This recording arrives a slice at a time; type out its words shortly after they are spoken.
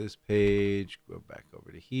this page, go back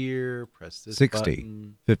over to here, press this 60,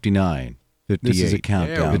 button. 59, 58. This is a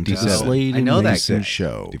countdown. 57. Slade and Mayson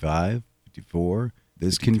show. 55, 54.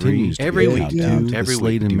 This 53, continues to every be a week. countdown to Every the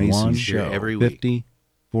Slade and week. Mason 51, show. every week. 50,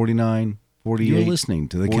 49, 48. You're listening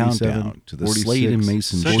to the 47, countdown to the 46, Slade and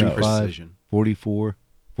Mason such show. precision. 44,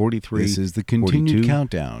 43. This is the continued 42,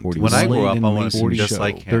 countdown. When I grow up, I want to be just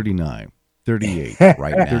like him. 39, 38,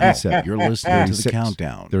 right now. 37. You're listening to the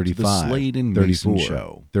countdown. 35, to the Slade and Mason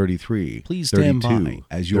show. 33. Please stand by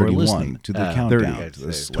as you're listening to the countdown to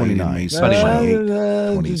the Slade and Mason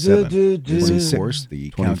show. 27. This is, of course, the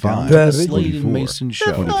countdown to the Slade and Mason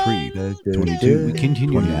show. 23, 22. We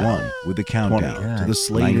continue 21 with the countdown to the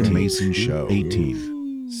Slade and Mason show.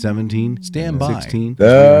 18. 17. Stand by. 16.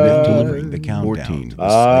 Delivering the countdown to the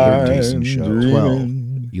Slade and Mason show. 12.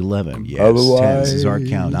 11. Yes. 10 is our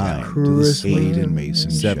countdown to the Slade and Mason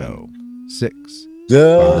 7. 6.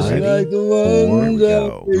 Just 5. like the 4. one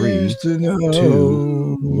Go. 3.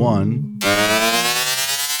 2. 1.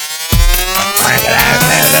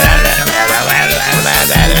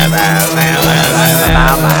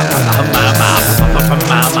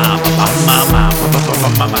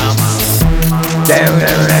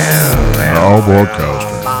 Now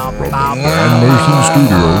broadcasting from the Mayson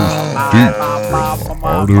Studios, deep in the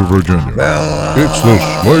heart of Virginia. It's the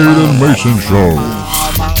Slade and Mason Show.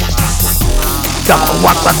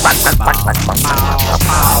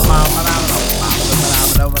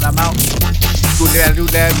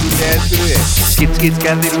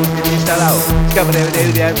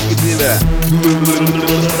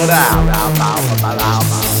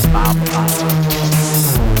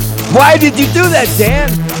 Why did you do that, Dan?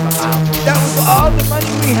 That was all the money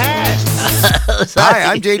we had. Hi,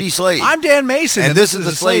 I'm J.D. Slade. I'm Dan Mason, and this is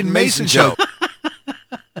the Slade and Mason Show.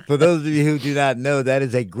 For those of you who do not know, that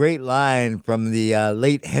is a great line from the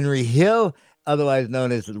late Henry Hill, otherwise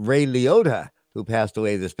known as Ray Liotta, who passed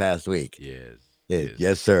away this past week. Yes,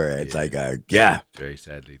 sir. It's like a very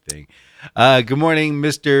sadly thing. Good morning,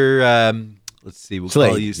 Mr. Let's see, we'll Slade.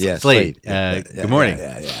 call you Yeah, Slade. Slade. Good morning.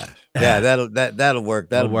 Yeah, that'll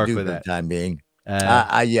work. That'll work do with for that. the time being.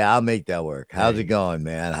 Yeah, I'll make that work. How's it going,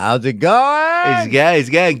 man? How's it going? He's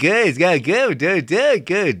going good. He's going good. Doing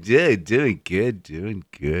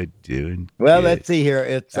good. Well, let's see here.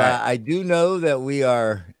 It's I do know that we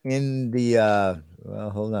are in the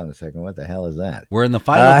well, hold on a second. What the hell is that? We're in the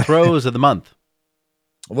final throes of the month.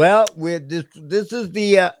 Well, this is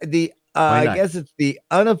the I guess it's the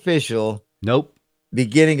unofficial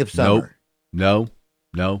beginning of summer. No.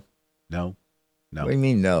 What do you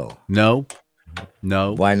mean no? No.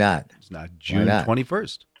 Why not? It's not June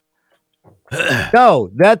 21st.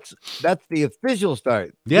 No, that's the official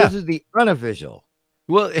start. Yeah. This is the unofficial.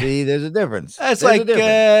 Well, see, there's a difference. That's like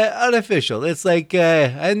unofficial. It's like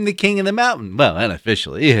I'm the king of the mountain. Well,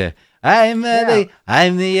 unofficially, yeah. I'm the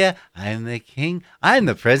king. I'm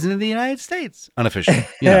the president of the United States. Unofficial,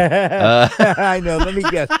 I know. Let me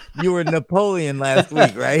guess. You were Napoleon last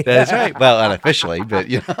week, right? That's right. Well, unofficially, but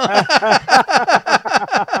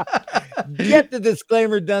Get the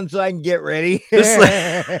disclaimer done so I can get ready.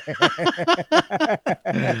 The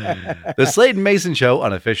Slade and Mason Show,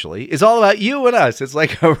 unofficially, is all about you and us. It's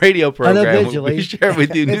like a radio program. We share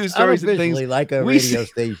with you news stories and things. Like a radio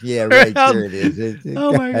station. Yeah, right. Sure it is.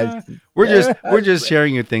 Oh my God. We're just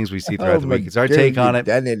sharing your things we see throughout the week. It's our take on it.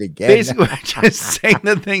 Done it again. Basically, we're just saying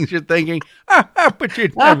the things you're thinking, but you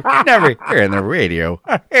never hear on the radio.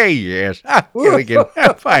 Hey, yes.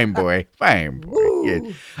 Fine boy.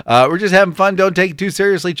 Good. We're just having fun. Don't take it too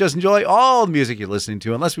seriously. Just enjoy all the music you're listening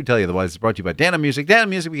to, unless we tell you otherwise. It's brought to you by Dano Music. Dano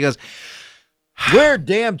Music, because we're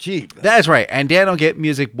damn cheap. That's right. And Dano get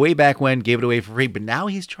music way back when, gave it away for free, but now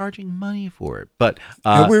he's charging money for it. But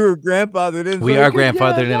we were grandfathered in. We are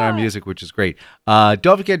grandfathered in our music, which is great.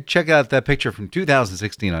 Don't forget to check out that picture from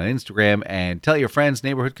 2016 on Instagram and tell your friends,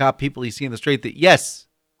 neighborhood cop, people you see in the street that yes,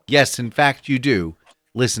 in fact, you do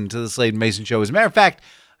listen to the Slade and Mason Show. As a matter of fact,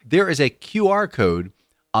 there is a QR code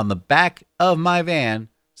on the back of my van,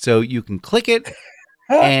 so you can click it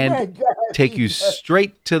and take you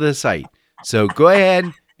straight to the site. So go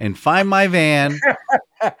ahead and find my van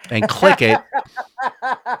and click it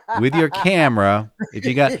with your camera. If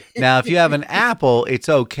you have an Apple, it's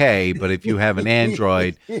okay, but if you have an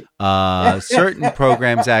Android, certain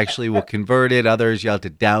programs actually will convert it. Others, you have to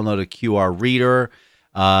download a QR reader.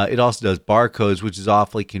 It also does barcodes, which is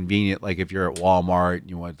awfully convenient. Like if you're at Walmart and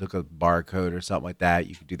you want to look at a barcode or something like that,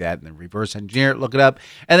 you can do that and then reverse engineer it, look it up,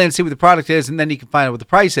 and then see what the product is, and then you can find out what the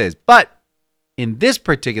price is. But in this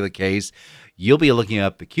particular case, you'll be looking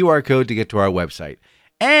up the QR code to get to our website.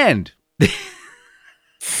 And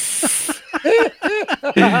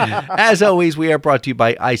As always, we are brought to you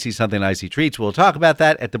by Icy Something Icy Treats. We'll talk about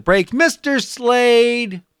that at the break. Mr.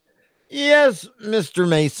 Slade. Yes, Mr.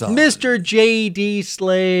 Mayson. Mr. J.D.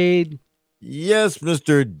 Slade. Yes,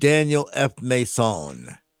 Mr. Daniel F.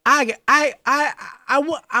 Mayson. I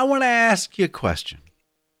want to ask you a question.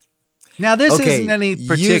 Now, this isn't any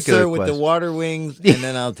particular you, sir, question. with the water wings, and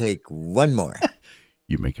then I'll take one more.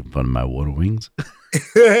 You making fun of my water wings?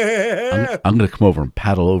 I'm going to come over and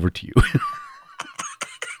paddle over to you.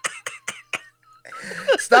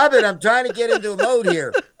 Stop it. I'm trying to get into a mode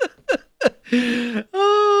here.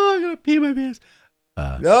 Oh, I'm going to pee my pants.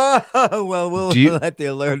 Well, we'll let the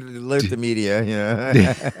alert the media. You know,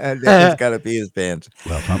 Dan's got to pee his pants.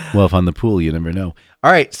 Well, if I'm the pool, you never know.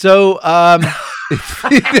 All right, so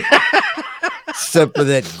except for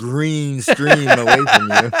that green stream away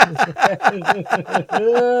from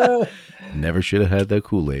you. Never should have had that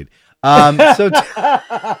Kool-Aid. Ask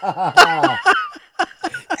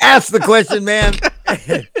the question, man.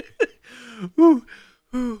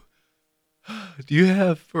 Do you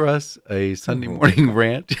have for us a Sunday morning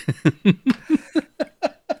rant?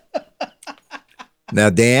 Now,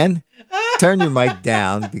 Dan, turn your mic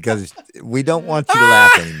down because we don't want you to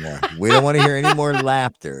laugh anymore. We don't want to hear any more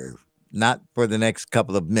laughter, not for the next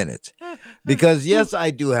couple of minutes. Because, yes,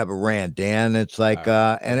 I do have a rant, Dan. It's like,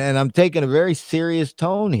 and I'm taking a very serious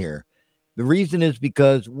tone here. The reason is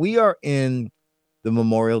because we are in the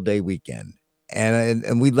Memorial Day weekend,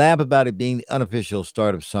 and we laugh about it being the unofficial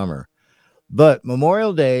start of summer. But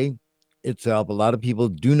Memorial Day itself, a lot of people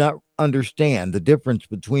do not understand the difference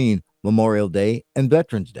between Memorial Day and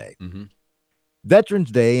Veterans Day. Mm-hmm.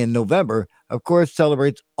 Veterans Day in November, of course,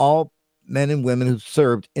 celebrates all men and women who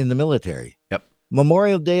served in the military. Yep.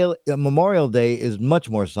 Memorial Day is much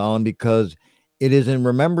more solemn because it is in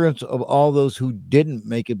remembrance of all those who didn't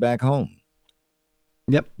make it back home.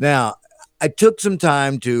 Yep. Now, I took some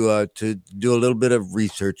time to do a little bit of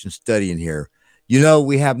research and studying here. You know,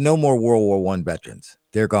 we have no more World War I veterans.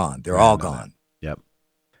 They're gone. They're all gone. Yep.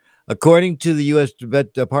 According to the U.S.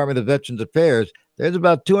 Department of Veterans Affairs, there's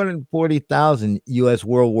about 240,000 U.S.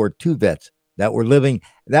 World War II vets that were living.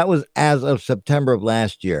 That was as of September of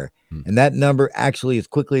last year. And that number actually is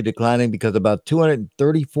quickly declining because about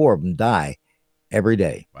 234 of them die every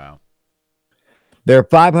day. Wow. There are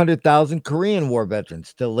 500,000 Korean War veterans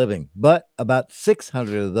still living, but about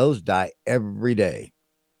 600 of those die every day.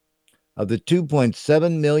 Of the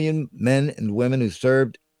 2.7 million men and women who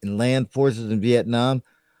served in land forces in Vietnam,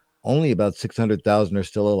 only about 600,000 are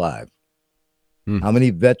still alive. How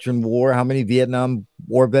many Vietnam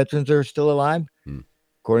War veterans are still alive?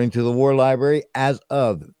 According to the War Library, as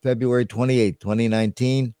of February 28,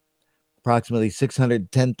 2019, approximately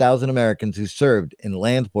 610,000 Americans who served in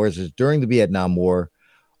land forces during the Vietnam War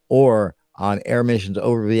or on air missions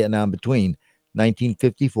over Vietnam between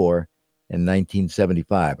 1954 and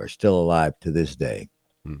 1975 are still alive to this day.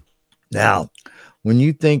 Now, when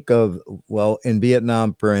you think of, well, in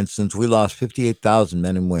Vietnam, for instance, we lost 58,000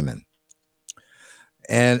 men and women.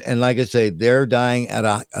 And like I say, they're dying at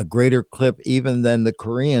a greater clip even than the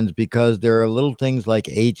Koreans because there are little things like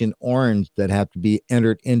Agent Orange that have to be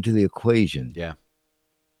entered into the equation. Yeah.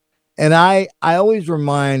 And I always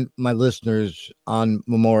remind my listeners on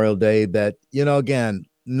Memorial Day that, you know, again,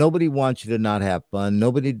 nobody wants you to not have fun.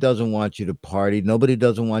 Nobody doesn't want you to party. Nobody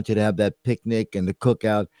doesn't want you to have that picnic and the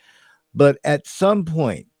cookout. But at some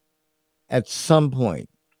point,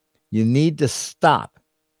 you need to stop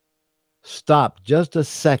just a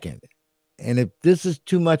second. And if this is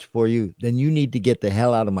too much for you, then you need to get the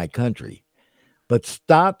hell out of my country. But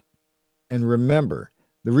stop and remember,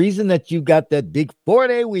 the reason that you got that big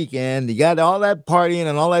 4-day weekend, you got all that partying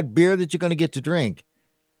and all that beer that you're going to get to drink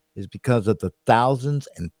is because of the thousands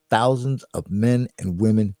and thousands of men and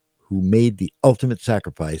women who made the ultimate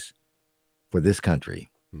sacrifice for this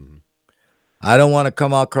country. Mm-hmm. I don't want to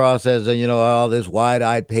come across as this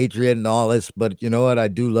wide-eyed patriot and all this, but you know what? I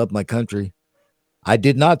do love my country. I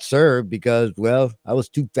did not serve because, well, I was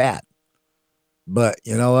too fat. But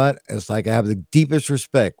you know what? It's like I have the deepest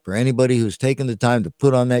respect for anybody who's taken the time to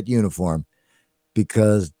put on that uniform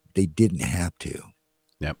because they didn't have to.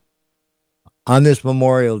 Yep. On this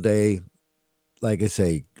Memorial Day, like I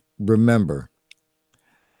say, remember,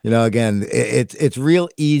 again, it's real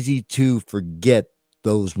easy to forget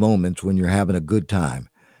those moments when you're having a good time.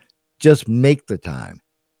 Just make the time,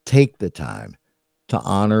 take the time to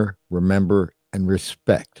honor, remember, and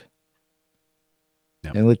respect.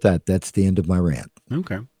 Yep. And with that, that's the end of my rant.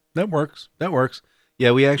 Okay. That works. Yeah,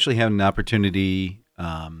 we actually have an opportunity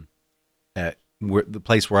at the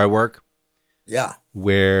place where I work. Yeah.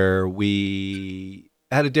 Where we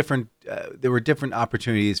had there were different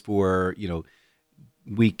opportunities for,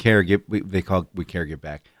 We Care Give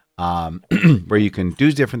Back, where you can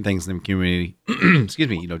do different things in the community. Excuse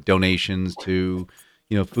me, donations to,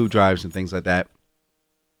 food drives and things like that.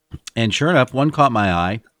 And sure enough, one caught my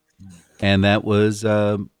eye, and that was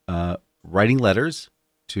writing letters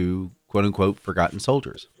to quote unquote forgotten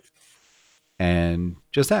soldiers. And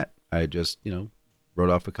just that, I just wrote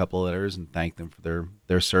off a couple of letters and thanked them for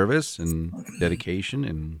their service and dedication,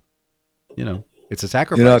 and it's a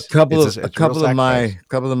sacrifice. A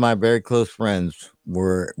couple of my very close friends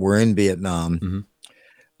were in Vietnam,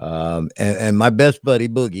 and my best buddy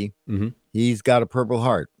Boogie, he's got a Purple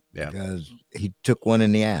Heart because he took one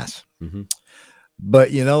in the ass.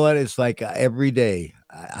 But you know what? It's like every day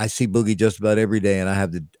I see Boogie just about every day, and I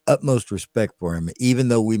have the utmost respect for him. Even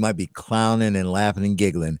though we might be clowning and laughing and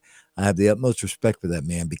giggling, I have the utmost respect for that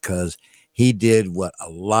man because he did what a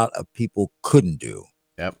lot of people couldn't do.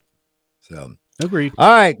 Yep. So agreed. All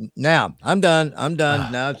right, now I'm done.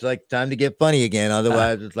 Now it's like time to get funny again.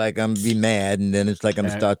 Otherwise, it's like I'm gonna be mad, and then it's like I'm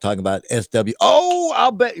gonna start talking about SW. Oh,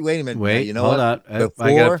 I'll bet you. Wait a minute. Wait, you know hold what? on. Before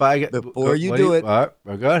you do it, go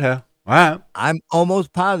ahead. All right. I'm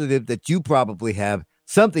almost positive that you probably have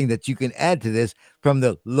something that you can add to this from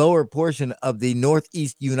the lower portion of the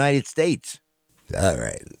Northeast United States. All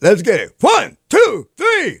right, let's get it. 1, 2,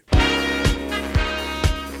 3.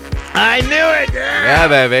 I knew it. Yeah,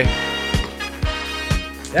 baby.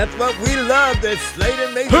 That's what we love. That Slade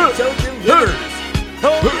and Mayson show delivers.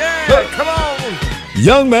 Oh yeah, come on.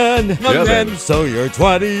 Young man, so you're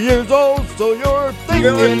 20 years old, so you're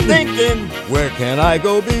thinking, where can I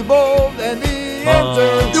go be bold? And the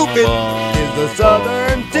answer, stupid, is the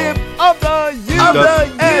southern tip of the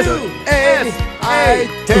U.S. I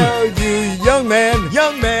tell you, young man,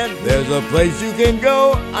 there's a place you can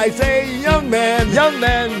go. I say, young man,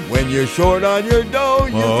 when you're short on your dough,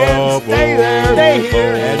 you can stay there, stay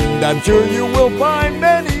here, and I'm sure you will find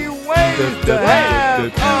many ways to have a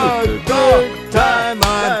good time.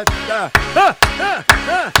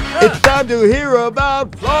 It's time to hear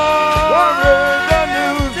about Florida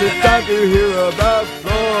news. It's time to hear about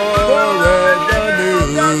Florida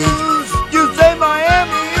news. You say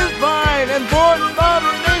Miami is fine and Fort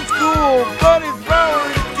Lauderdale school, but it's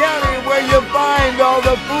Broward County where you find all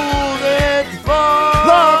the fools. It's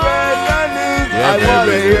Florida news. I want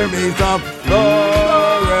to hear me some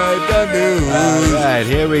Florida news. All right,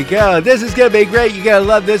 here we go. This is gonna be great. You gotta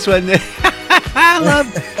love this one. I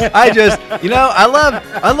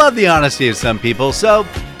love the honesty of some people. So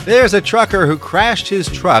there's a trucker who crashed his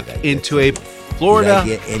truck into a Florida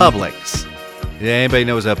Publix. Anybody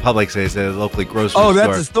knows what Publix is? A locally grocery store. Oh,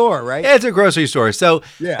 that's a store, right? Yeah, it's a grocery store. So,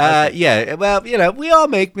 yeah. Well, we all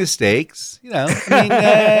make mistakes. It's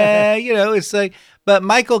like, but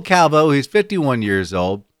Michael Calvo, he's 51 years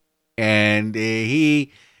old, and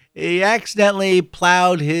he accidentally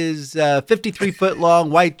plowed his 53-foot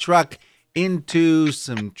long white truck into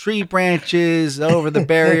some tree branches, over the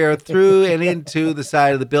barrier, through and into the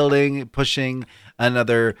side of the building, pushing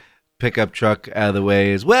another pickup truck out of the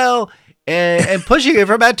way as well, and pushing it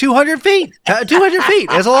for about 200 feet. 200 feet.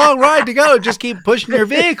 It's a long ride to go. Just keep pushing your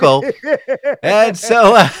vehicle. And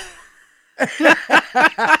so,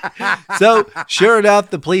 sure enough,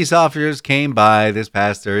 the police officers came by this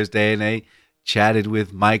past Thursday, and they chatted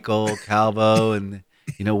with Michael Calvo, and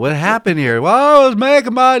what happened here? Well, I was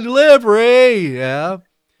making my delivery,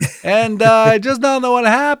 and I just don't know what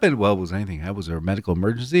happened. Well, was there a medical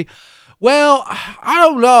emergency? Well, I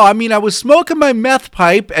don't know. I mean, I was smoking my meth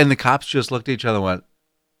pipe, and the cops just looked at each other and went,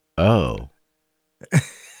 oh.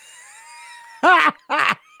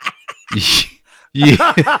 You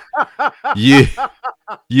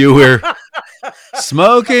were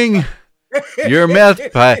smoking your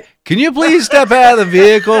meth pipe. Can you please step out of the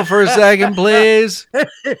vehicle for a second, please?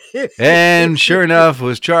 And sure enough,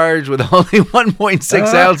 was charged with only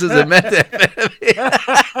 1.6 ounces of methamphetamine.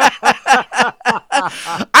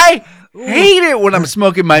 I hate it when I'm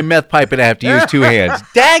smoking my meth pipe and I have to use two hands.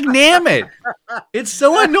 Dagnammit. It's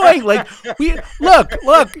so annoying. Like, look,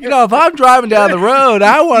 if I'm driving down the road,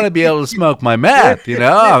 I want to be able to smoke my meth, I mean,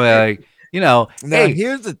 like, Now,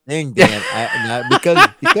 here's the thing, Dan.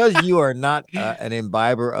 Because you are not an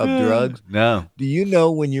imbiber of drugs. No. Do you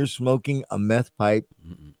know when you're smoking a meth pipe?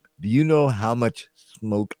 Do you know how much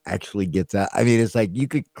smoke actually gets out? I mean, it's like you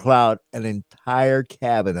could cloud an entire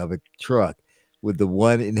cabin of a truck with the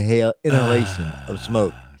one inhalation of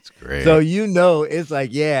smoke. That's great. So it's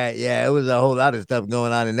like, it was a whole lot of stuff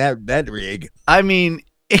going on in that rig. I mean,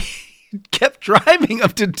 kept driving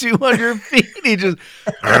up to 200 feet. He just,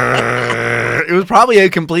 it It was probably a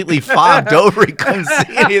completely fogged over. He couldn't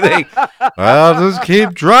see anything. Well, just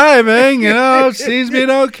keep driving. It seems to be an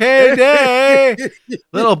okay day.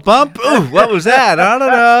 Little bump. Ooh, what was that? I don't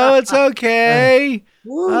know. It's okay.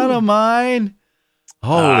 I don't mind.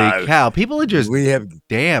 Holy cow! People are just we have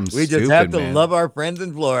stupid, have to man. love our friends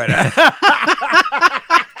in Florida.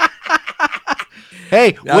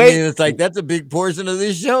 Hey, wait! I mean, it's like that's a big portion of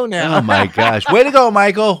this show now. Oh my gosh! Way to go,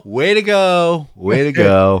 Michael! Way to go! Way to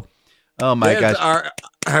go! Oh my gosh!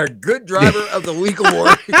 Our good driver of the week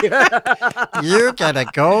award. You got a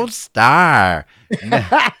gold star.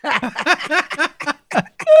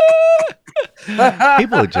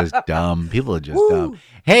 People are just dumb. Dumb.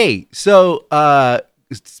 Hey, so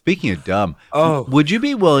speaking of dumb, would you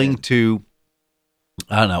be willing to,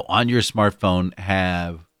 I don't know, on your smartphone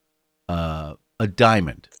have a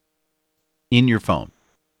diamond in your phone?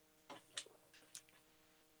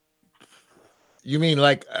 You mean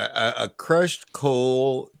like a crushed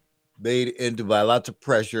coal made into by lots of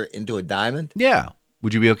pressure into a diamond? Yeah.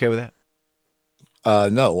 Would you be okay with that?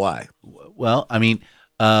 No. Why? Well, I mean,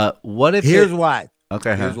 what if? Here's why.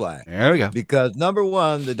 Okay. Here's why. There we go. Because number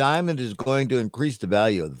one, the diamond is going to increase the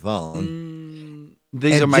value of the phone.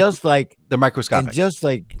 These and are just like they're microscopic. And just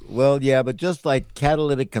like, well, yeah, but just like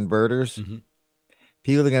catalytic converters,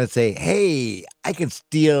 people are going to say, "Hey, if I can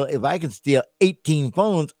steal 18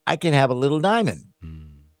 phones, I can have a little diamond."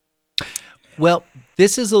 Well,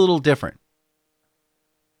 this is a little different.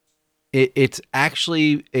 It's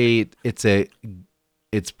actually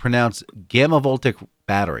it's pronounced gamma voltic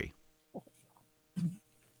battery.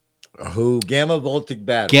 Gamma voltic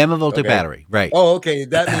battery. Gamma voltic battery, right. Oh, okay.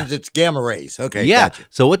 That means it's gamma rays. Okay. Yeah. Gotcha.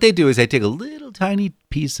 So what they do is they take a little tiny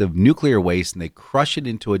piece of nuclear waste and they crush it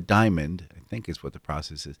into a diamond, I think is what the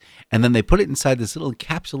process is. And then they put it inside this little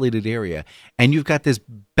encapsulated area. And you've got this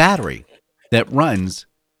battery that runs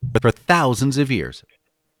for thousands of years.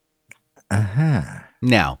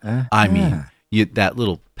 Now, I mean, that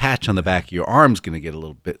little patch on the back of your arm's going to get a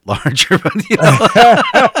little bit larger, but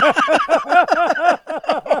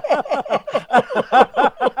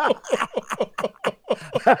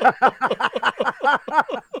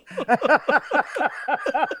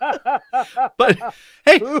but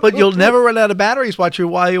hey, but you'll never run out of batteries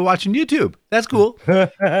while you're watching YouTube. That's cool.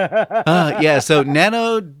 Yeah, so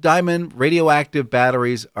nano diamond radioactive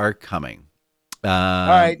batteries are coming. All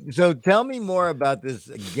right, so tell me more about this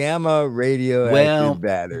gamma radioactive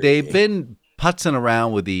battery. They've been putzing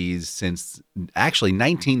around with these since actually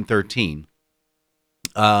 1913.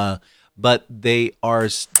 But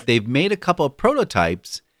they've made a couple of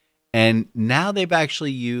prototypes, and now they've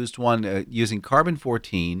actually used one using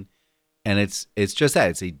carbon-14, and it's just that.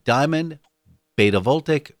 It's a diamond beta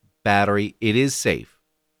voltic battery. It is safe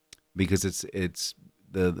because let's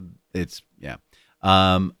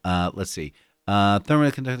see. So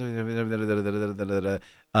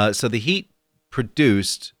the heat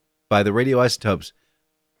produced by the radioisotopes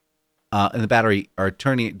in the battery are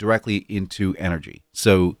turning it directly into energy.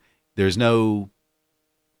 So there's no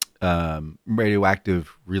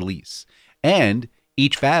radioactive release. And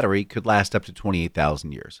each battery could last up to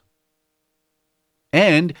 28,000 years.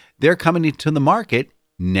 And they're coming into the market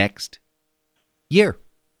next year.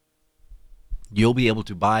 You'll be able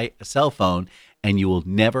to buy a cell phone and you will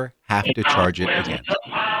never have to charge it again.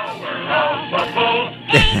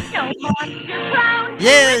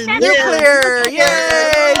 Yeah, nuclear!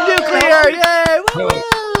 Yay! Nuclear! Yay! Woo!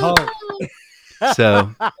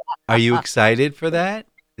 So, are you excited for that?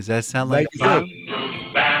 Does that sound like fun?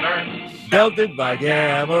 Melted by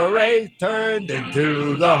gamma rays, turned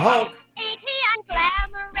into the Hulk.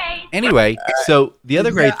 Anyway, so the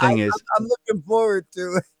other great thing is, I'm looking forward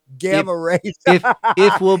to gamma rays.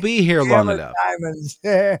 if we'll be here long enough, diamonds.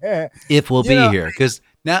 if we'll be here, because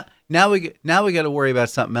now we got to worry about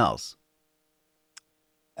something else.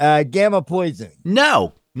 Gamma poison.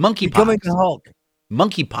 No, monkeypox. Becoming the Hulk.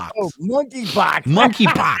 Monkeypox. Oh, monkeypox.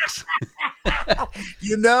 Monkeypox.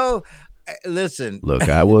 Listen. Look,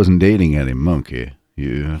 I wasn't dating any monkey.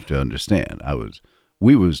 You have to understand.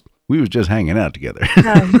 We was just hanging out together.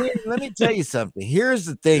 Now, let me tell you something. Here's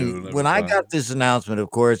the thing. When I got this announcement, of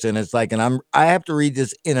course, and it's like, I have to read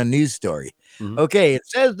this in a news story. Mm-hmm. Okay, it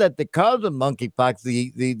says that the cause of monkeypox,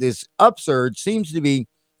 this upsurge seems to be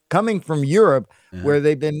coming from Europe, where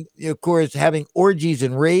they've been, of course, having orgies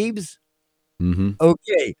and raves. Mm-hmm.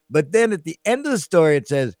 Okay, but then at the end of the story, it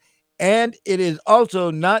says, and it is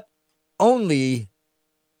also not only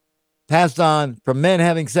passed on from men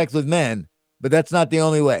having sex with men, but that's not the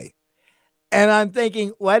only way. And I'm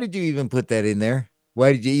thinking, why did you even put that in there?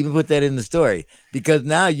 Why did you even put that in the story? Because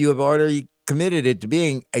now you have already committed it to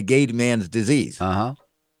being a gay man's disease. Uh-huh.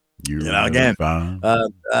 Again,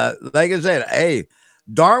 like I said, hey,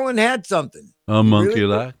 Darwin had something. A monkey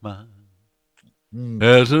like mine.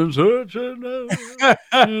 Hasn't such a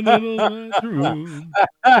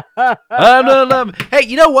Hey,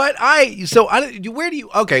 you know what? Where do you?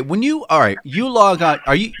 Okay, when you you log on.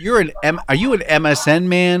 Are you an MSN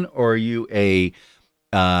man, or are you a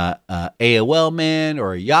AOL man,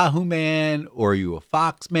 or a Yahoo man, or are you a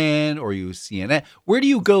Fox man, or are you a CNN? Where do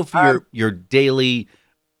you go for your daily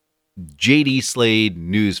JD Slade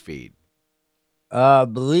news feed?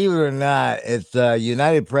 Believe it or not, it's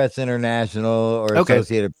United Press International or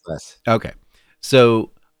Associated Press. Okay,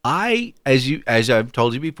 so as I've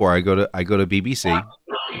told you before, I go to BBC.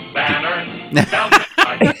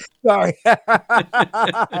 Sorry,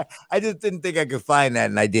 I just didn't think I could find that,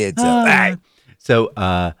 and I did. So,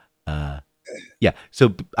 yeah.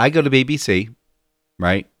 So I go to BBC,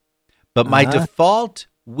 right? But my default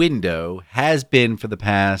window has been for the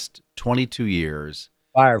past 22 years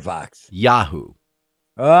Firefox, Yahoo.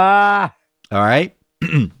 All right.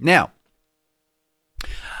 Now,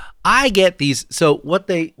 I get these. So what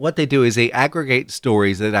they do is they aggregate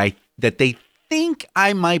stories that they think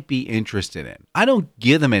I might be interested in. I don't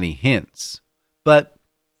give them any hints, but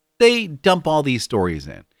they dump all these stories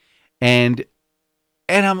in, and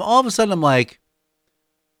I'm all of a sudden I'm like,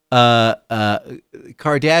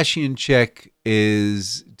 Kardashian chick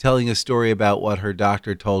is telling a story about what her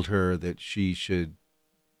doctor told her that she should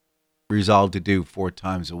resolve to do 4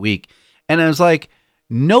 times a week. And I was like,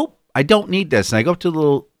 nope, I don't need this. And I go up to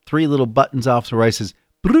the 3 little buttons off the right, says,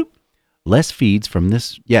 less feeds from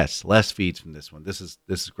this. Yes, less feeds from this one. This is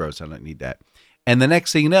gross. I don't need that. And the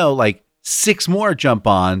next thing you know, like 6 more jump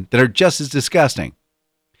on that are just as disgusting.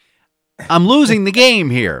 I'm losing the game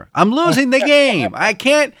here. I'm losing the game. I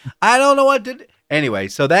don't know what to do. Anyway,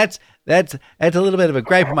 so that's a little bit of a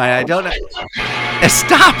gripe of mine. I don't know.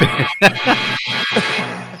 Stop it.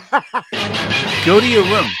 Go to your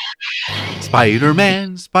room.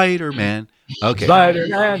 Spider-Man. Okay.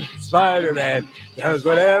 Spider-Man does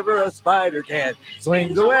whatever a spider can.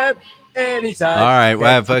 Swings a web anytime. All right, we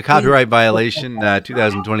have a copyright violation,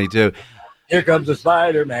 2022. Here comes the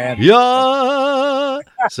Spider-Man. Yeah.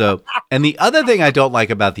 So, and the other thing I don't like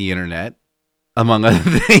about the internet, among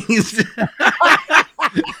other things,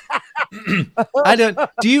 I don't.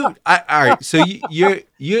 Do you? All right. So do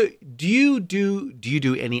you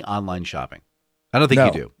do any online shopping? I don't think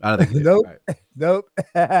you do. I don't think you do. Nope. Right. Nope.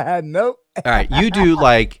 Nope. All right. You do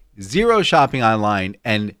like 0 shopping online,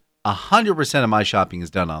 and 100% of my shopping is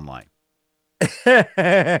done online. All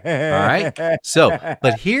right. So,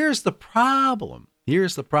 but here's the problem.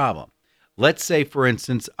 Let's say, for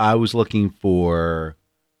instance, I was looking for,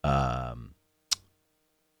 I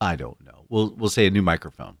don't know. We'll say a new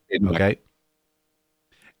microphone. Okay.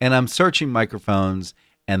 And I'm searching microphones,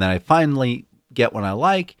 and then I finally get one I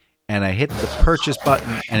like, and I hit the purchase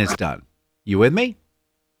button, and it's done. You with me?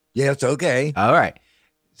 Yeah, it's okay. All right.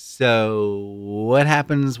 So what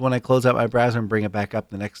happens when I close out my browser and bring it back up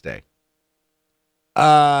the next day?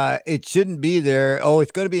 It shouldn't be there. Oh,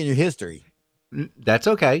 it's going to be in your history. That's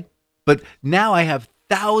okay. But now I have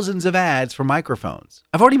thousands of ads for microphones.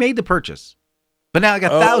 I've already made the purchase, but now I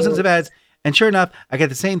got thousands of ads. And sure enough, I got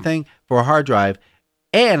the same thing for a hard drive.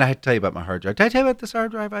 And I had to tell you about my hard drive. Did I tell you about this hard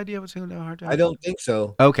drive idea? What's going on hard drive? I don't think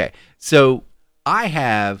so. Okay. So I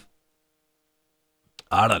have,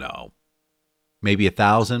 I don't know, maybe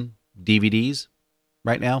 1,000 DVDs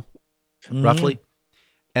right now, roughly.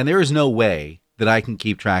 And there is no way that I can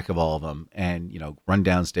keep track of all of them and, run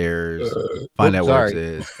downstairs, find out where it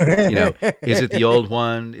is. Is it the old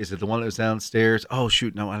one? Is it the one that was downstairs? Oh,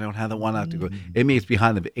 shoot. No, I don't have the one. I have to go. It means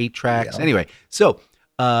behind the 8 tracks. Yeah. Anyway, so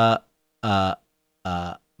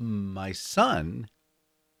my son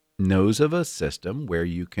knows of a system where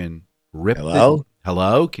you can rip. Hello?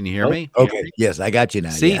 Can you hear me? Okay. Yes, I got you now.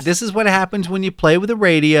 See, yes. This is what happens when you play with a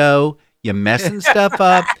radio. You're messing stuff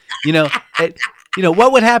up.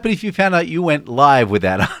 What would happen if you found out you went live with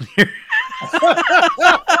that on here?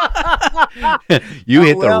 You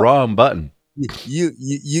hit the wrong button. You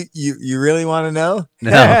really want to know?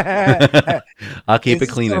 No. I'll keep it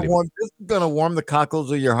clean. This is going to warm the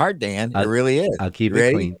cockles of your heart, Dan. It really is. I'll keep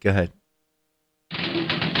it clean. Go ahead.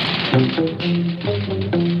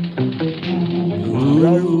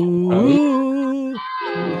 Ooh.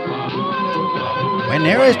 When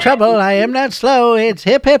there is trouble, I am not slow. It's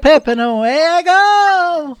hip, hip, hip, and away I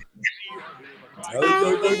go.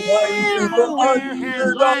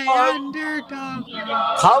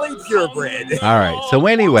 Holly Purebred. All right. So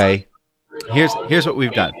anyway, here's what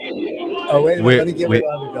we've done. Oh wait a minute. Let me give it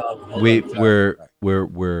underdog. We're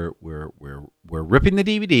ripping the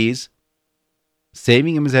DVDs,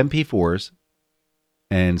 saving them as MP4s,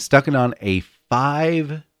 and stuck it on a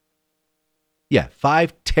 5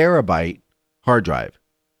 terabyte hard drive.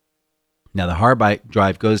 Now, the hard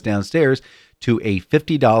drive goes downstairs to a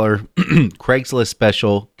 $50 Craigslist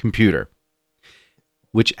special computer,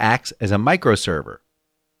 which acts as a microserver.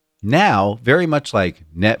 Now, very much like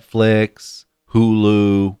Netflix,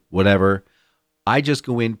 Hulu, whatever, I just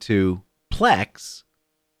go into Plex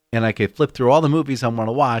and I can flip through all the movies I want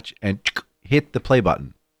to watch and hit the play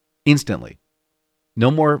button instantly.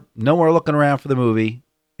 No more looking around for the movie.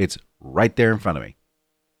 It's right there in front of me.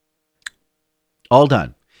 All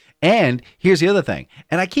done. And here's the other thing.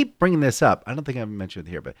 And I keep bringing this up. I don't think I've mentioned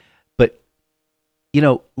it here, but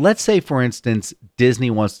let's say, for instance,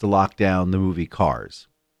 Disney wants to lock down the movie Cars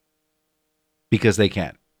because they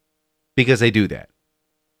can, because they do that,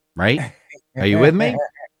 right? Are you with me?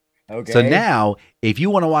 Okay. So now, if you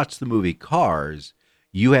want to watch the movie Cars,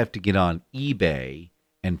 you have to get on eBay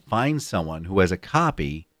and find someone who has a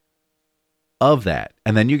copy of that.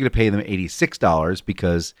 And then you're going to pay them $86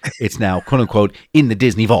 because it's now, quote unquote, in the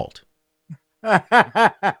Disney vault.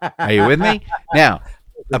 Are you with me? Now,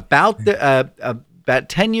 about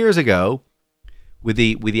 10 years ago, with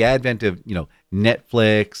the advent of,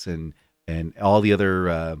 Netflix and all the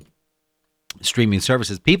other streaming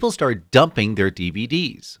services, people started dumping their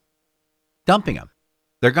DVDs. Dumping them.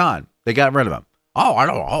 They're gone. They got rid of them. Oh, I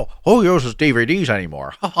don't know. Who uses DVDs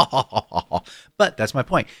anymore? But that's my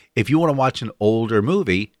point. If you want to watch an older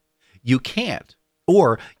movie, you can't.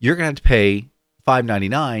 Or you're going to have to pay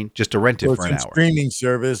 $5.99 just to rent it for an hour. Streaming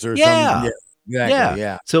service or something. Yeah, exactly.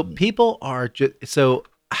 Yeah. So people are just... So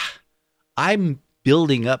I'm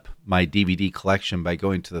building up my DVD collection by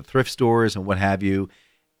going to the thrift stores and what have you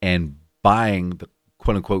and buying the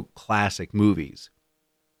quote-unquote classic movies.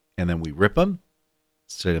 And then we rip them,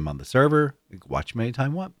 set them on the server, watch them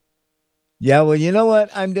anytime you want. Yeah, well, you know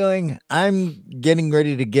what I'm doing? I'm getting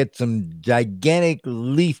ready to get some gigantic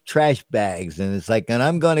leaf trash bags. And it's like, and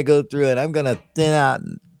I'm going to go through it. I'm going to thin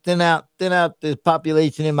out the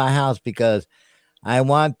population in my house because I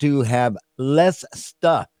want to have less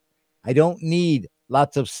stuff. I don't need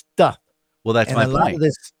lots of stuff. Well, that's my point. A lot of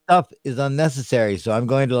this stuff is unnecessary. So I'm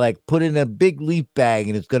going to put it in a big leaf bag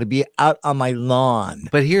and it's going to be out on my lawn.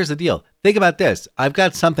 But here's the deal. Think about this. I've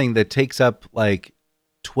got something that takes up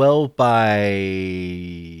 12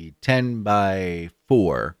 by 10 by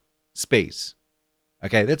 4 space.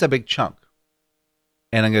 Okay, that's a big chunk.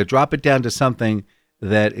 And I'm going to drop it down to something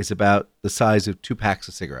that is about the size of 2 packs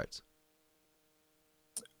of cigarettes.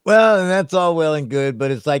 Well, and that's all well and good, but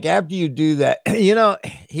it's like after you do that,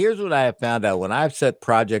 here's what I have found out when I've set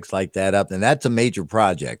projects like that up, and that's a major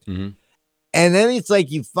project. Mm-hmm. And then it's like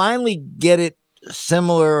you finally get it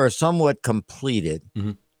similar or somewhat completed.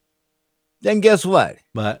 Mm-hmm. Then guess what?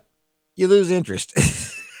 But you lose interest.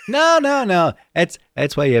 No. That's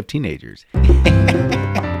why you have teenagers. You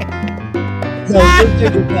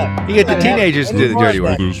get the teenagers to do the dirty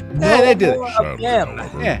work. Yeah, they do it.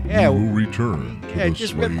 Yeah. We'll return to the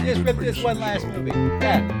just rip this one last movie.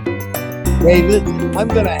 Yeah. Hey, listen, I'm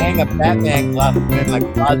going to hang a Batman costume in my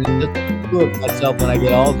closet just to do it myself when I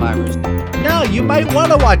get Alzheimer's. No, you might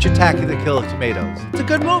want to watch Attack of the Killer Tomatoes. It's a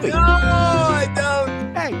good movie. No, I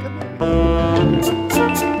don't. Hey, good movie.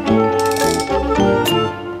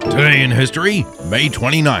 Today in history, May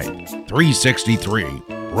 29th, 363.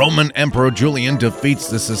 Roman Emperor Julian defeats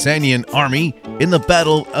the Sasanian army in the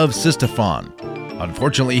Battle of Sistaphon.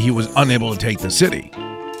 Unfortunately, he was unable to take the city.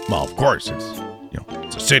 Well, of course, it's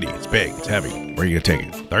a city, it's big, it's heavy. Where are you going to take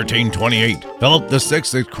it? 1328, Philip VI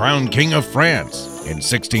is crowned King of France. In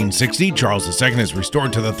 1660, Charles II is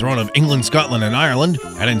restored to the throne of England, Scotland, and Ireland.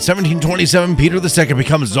 And in 1727, Peter II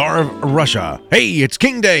becomes Tsar of Russia. Hey, it's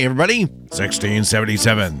King Day, everybody!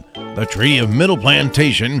 1677, the Treaty of Middle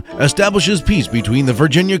Plantation establishes peace between the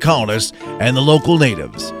Virginia colonists and the local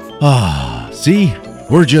natives. See?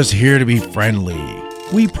 We're just here to be friendly.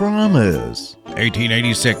 We promise.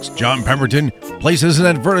 1886, John Pemberton places an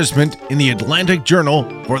advertisement in the Atlantic Journal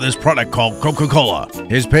for this product called Coca-Cola.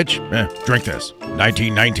 His pitch? Drink this.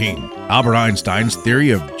 1919, Albert Einstein's theory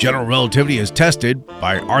of general relativity is tested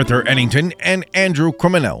by Arthur Eddington and Andrew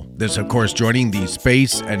Criminel. This, of course, joining the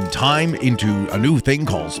space and time into a new thing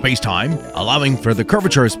called space-time, allowing for the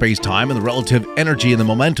curvature of space-time and the relative energy and the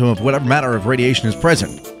momentum of whatever matter of radiation is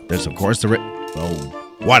present. This, of course,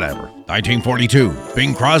 whatever. 1942,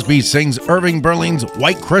 Bing Crosby sings Irving Berlin's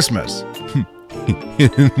White Christmas.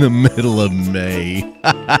 In the middle of May.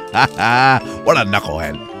 What a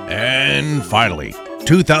knucklehead. And finally,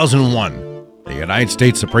 2001, the United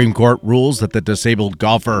States Supreme Court rules that the disabled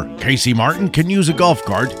golfer Casey Martin can use a golf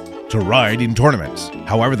cart to ride in tournaments.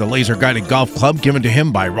 However, the laser-guided golf club given to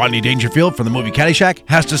him by Rodney Dangerfield from the movie Caddyshack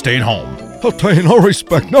has to stay at home. I'll tell you, no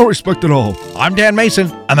respect at all. I'm Dan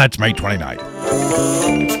Mayson, and that's May 29th.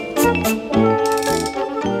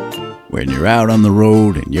 When you're out on the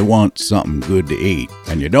road and you want something good to eat,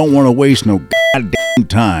 and you don't want to waste no goddamn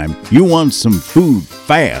time, you want some food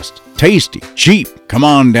fast, tasty, cheap, come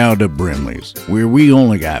on down to Brimley's, where we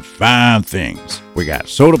only got 5 things. We got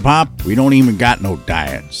soda pop, we don't even got no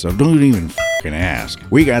diet, so don't even fucking ask.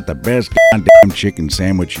 We got the best goddamn chicken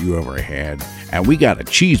sandwich you ever had, and we got a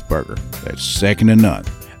cheeseburger that's second to none.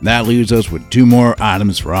 That leaves us with 2 more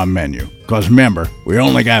items for our menu, because remember, we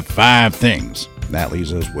only got 5 things. That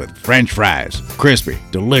leaves us with French fries, crispy,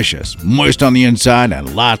 delicious, moist on the inside,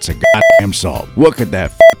 and lots of goddamn salt. What could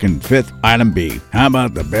that fucking 5th item be? How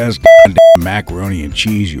about the best goddamn macaroni and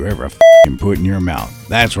cheese you ever fucking put in your mouth?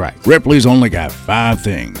 That's right, Ripley's only got 5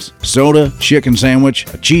 things: soda, chicken sandwich,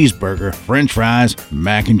 a cheeseburger, French fries,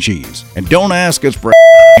 mac and cheese. And don't ask us for a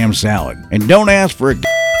damn salad. And don't ask for a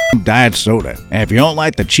diet soda. And if you don't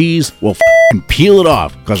like the cheese, well, peel it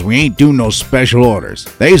off, because we ain't doing no special orders.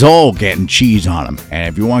 They's all getting cheese on them. And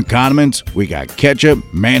if you want condiments, we got ketchup,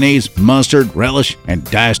 mayonnaise, mustard, relish, and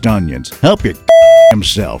diced onions. Help your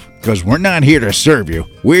self, because we're not here to serve you.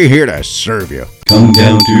 We're here to serve you. Come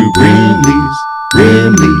down to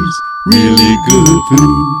Brimley's, really good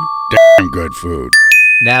food. Damn good food.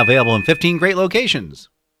 Now available in 15 great locations.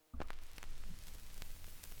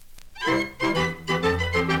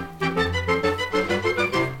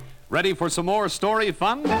 Ready for some more story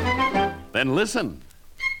fun? Then listen.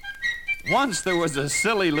 Once there was a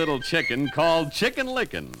silly little chicken called Chicken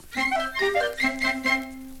Licken.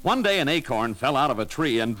 One day an acorn fell out of a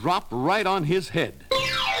tree and dropped right on his head.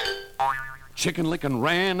 Chicken Licken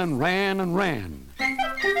ran and ran and ran,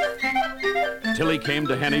 till he came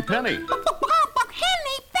to Henny Penny. Henny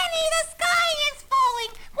Penny, the sky is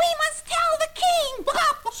falling. We must tell the king.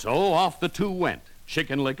 So off the 2 went,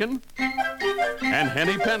 Chicken Licken and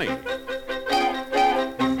Henny Penny.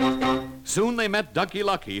 Soon they met Ducky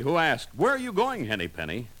Lucky, who asked, "Where are you going, Henny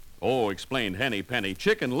Penny?" "Oh," explained Henny Penny,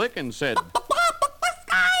 "Chicken Licken said..." The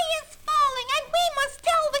sky is falling and we must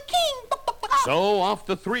tell the king. So off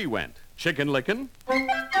the 3 went, Chicken Licken,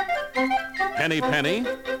 Henny Penny,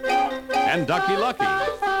 and Ducky Lucky.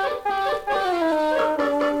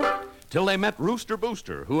 Till they met Rooster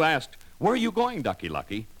Booster, who asked, "Where are you going, Ducky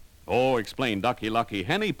Lucky?" "Oh," explained Ducky Lucky,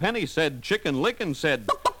 "Henny Penny said, Chicken Licken said..."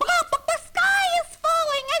 The sky is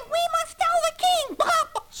falling and we must tell the king.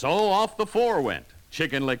 So off the 4 went,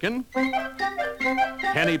 Chicken Licken,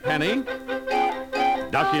 Henny Penny,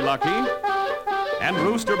 Ducky Lucky, and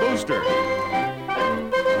Rooster Booster.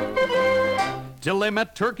 Till they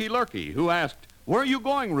met Turkey Lurkey, who asked, "Where are you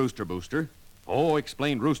going, Rooster Booster?" "Oh,"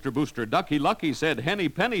 explained Rooster Booster, "Ducky Lucky said, Henny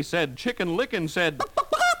Penny said, Chicken Licken said..." The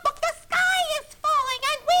sky is falling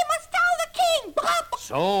and we must tell the king.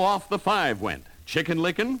 So off the 5 went, Chicken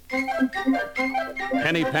Licken,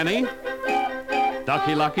 Henny Penny,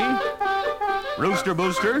 Ducky Lucky, Rooster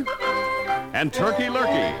Booster, and Turkey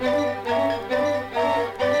Lurkey.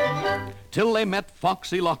 Till they met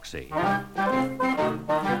Foxy Loxy.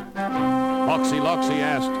 Foxy Loxy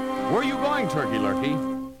asked, "Where are you going, Turkey Lurkey?"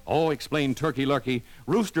 "Oh," explained Turkey Lurkey,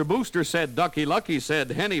 "Rooster Booster said, Ducky Lucky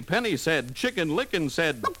said, Henny Penny said, Chicken Licken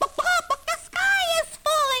said..." The sky is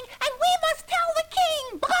falling and we must tell the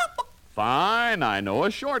king. "Fine, I know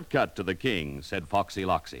a shortcut to the king," said Foxy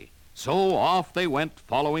Loxy. So off they went,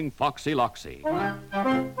 following Foxy Loxy.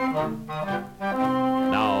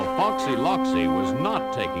 Now, Foxy Loxy was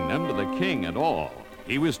not taking them to the king at all.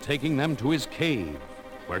 He was taking them to his cave,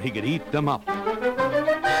 where he could eat them up.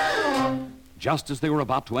 Just as they were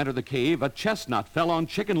about to enter the cave, a chestnut fell on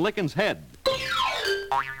Chicken Licken's head. See,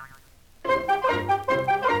 the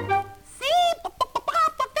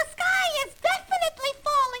sky is definitely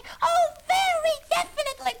falling. Oh, very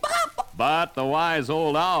definitely. But the wise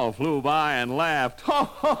old owl flew by and laughed. "Ho,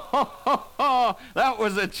 ho, ho, ho, ho! That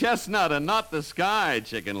was a chestnut and not the sky,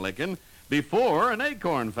 Chicken Licken. Before, an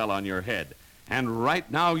acorn fell on your head. And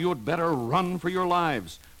right now you'd better run for your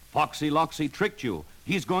lives. Foxy Loxy tricked you.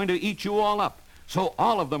 He's going to eat you all up." So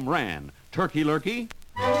all of them ran. Turkey Lurkey,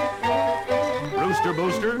 Rooster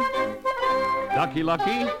Booster, Ducky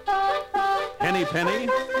Lucky, Henny Penny,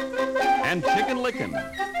 and Chicken Licken,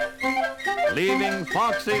 leaving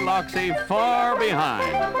Foxy Loxy far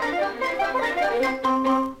behind.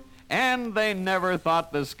 And they never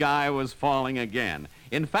thought the sky was falling again.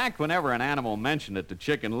 In fact, whenever an animal mentioned it to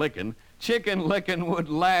Chicken Licken would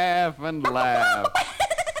laugh and laugh.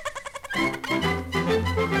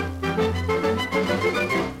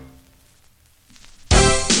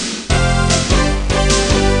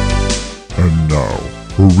 And now,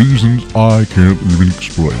 for reasons I can't even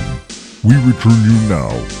explain, we return you now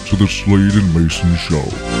to the Slade and Mayson Show.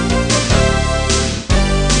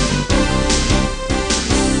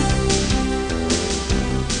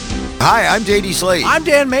 Hi, I'm JD Slade. I'm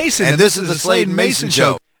Dan Mayson. And this is the Slade and Mayson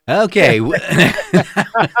Show. Okay. That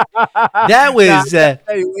was... Wait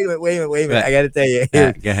a minute. I got to tell you.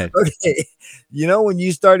 Go ahead. Okay. You know, when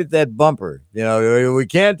you started that bumper, you know, we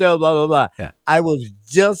can't tell, blah, blah, blah. Yeah. I was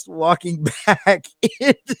just walking back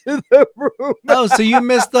into the room. Oh, so you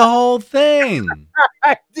missed the whole thing.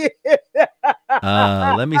 I did.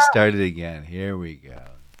 Let me start it again. Here we go.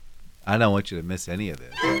 I don't want you to miss any of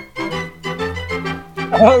this.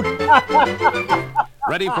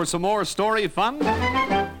 Ready for some more story fun?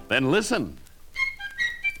 Then listen.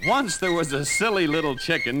 Once there was a silly little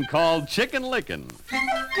chicken called Chicken Licken.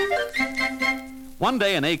 One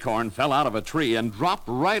day an acorn fell out of a tree and dropped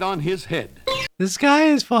right on his head. The sky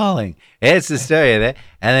is falling. It's the story of that.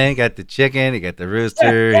 And then you got the chicken, you got the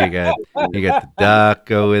rooster, you got the duck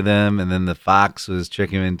go with him, and then the fox was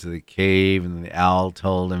tricking him into the cave, and the owl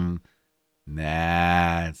told him,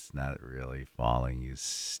 nah, it's not really falling, you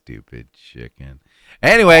stupid chicken.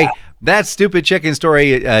 Anyway, that stupid chicken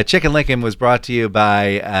story, Chicken Licken, was brought to you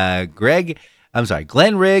by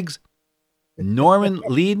Glenn Riggs, Norman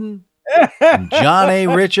Leeden, and John A.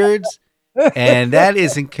 Richards, and that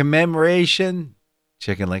is in commemoration,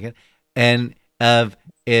 Chicken Licken, and of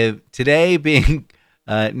today being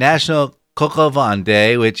National Coq au Vin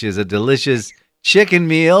Day, which is a delicious chicken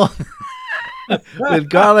meal with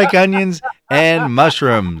garlic, onions, and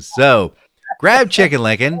mushrooms. So grab Chicken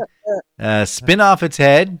Licken, spin off its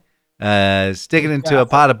head, stick it into a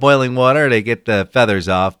pot of boiling water to get the feathers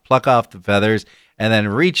off, pluck off the feathers, and then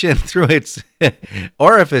reach in through its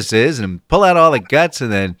orifices and pull out all the guts,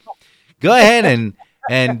 and then go ahead and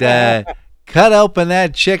cut open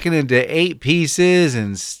that chicken into 8 pieces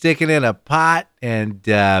and stick it in a pot and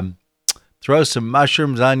throw some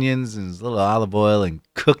mushrooms, onions, and a little olive oil and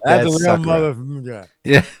cook that sucker.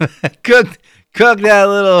 Yeah, cook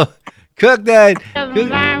that.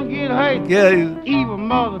 Evil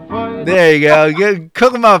motherfucker. There you go.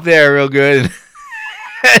 Cook them up there real good.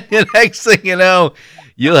 And the next thing you know,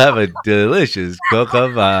 you'll have a delicious coq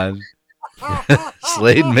au vin.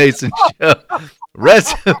 Slade and Mayson Show.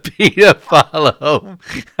 Recipe to follow.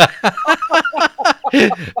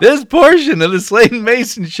 This portion of the Slade and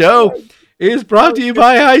Mayson Show is brought to you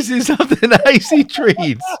by Icy Something Icy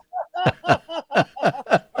Treats.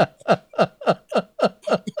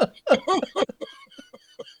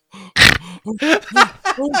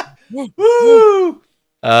 Woo!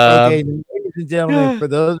 Okay, ladies and gentlemen, for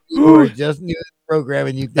those who are just new to the program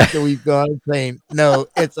and you think that we've gone insane, no,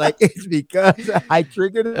 it's because I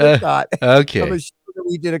triggered a thought Okay. of a show that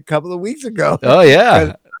we did a couple of weeks ago. Oh,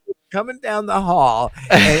 yeah. Coming down the hall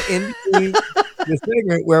and in between the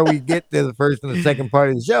segment where we get to the first and the second part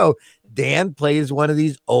of the show, Dan plays one of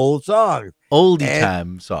these old songs.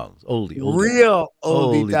 Oldie song. Real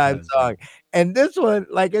oldie time song. And this one,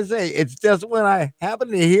 like I say, it's just when I happen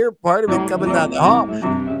to hear part of it coming down the hall.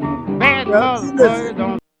 Bad motherfucker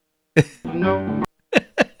don't know.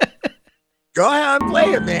 Go ahead and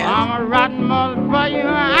play it, man. I'm a rotten motherfucker.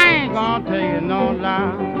 I ain't gonna tell you no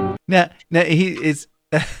lie. Now he is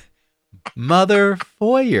Mother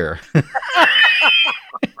Foyer.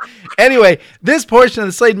 Anyway, this portion of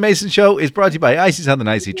the Slade and Mayson Show is brought to you by Icy Something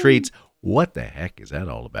Icy Treats. What the heck is that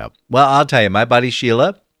all about? Well, I'll tell you. My buddy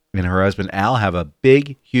Sheila and her husband Al have a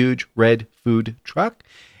big, huge red food truck,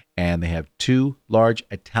 and they have 2 large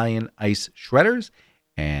Italian ice shredders,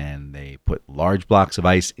 and they put large blocks of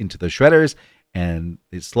ice into the shredders, and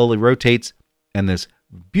it slowly rotates, and this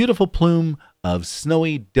beautiful plume of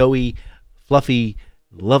snowy, doughy, fluffy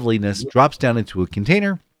loveliness drops down into a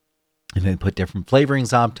container, and then put different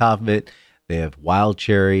flavorings on top of it. They have wild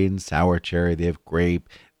cherry and sour cherry. They have grape.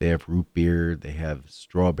 They have root beer. They have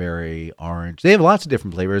strawberry, orange. They have lots of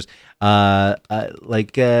different flavors.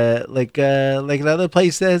 Like another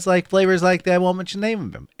place that has like flavors like that. I won't mention the name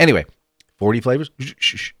of them. Anyway, 40 flavors.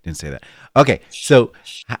 Shh, didn't say that. Okay, so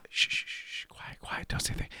quiet. Don't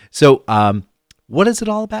say anything. So, what is it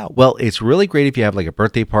all about? Well, it's really great if you have like a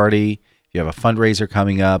birthday party, if you have a fundraiser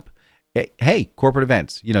coming up. Hey, corporate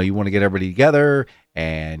events. You know, you want to get everybody together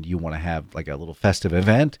and you want to have like a little festive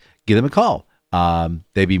event. Give them a call.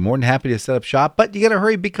 They'd be more than happy to set up shop, but you got to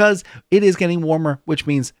hurry because it is getting warmer, which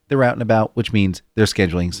means they're out and about, which means they're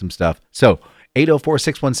scheduling some stuff. So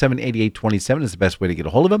 804-617-8827 is the best way to get a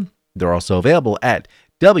hold of them. They're also available at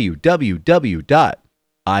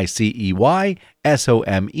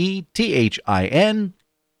www.iceysomethin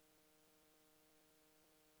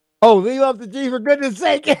Oh, leave off the G for goodness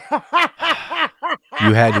sake. You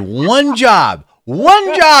had one job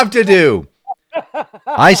to do.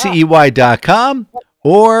 ICEY.com,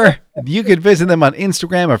 or you could visit them on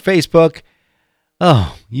Instagram or Facebook.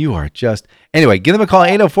 Oh, you are just... Anyway, give them a call,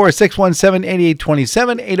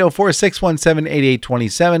 804-617-8827,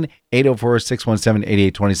 804-617-8827,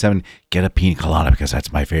 804-617-8827. Get a pina colada because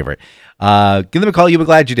that's my favorite. Give them a call. You'll be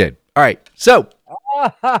glad you did. All right, so...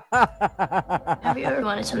 Have you ever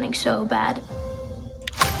wanted something so bad,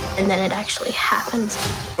 and then it actually happens?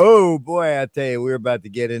 Oh, boy, I tell you, we're about to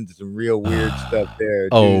get into some real weird stuff there.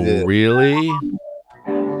 Oh, really?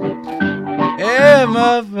 Am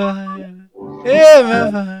I fine?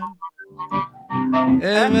 Am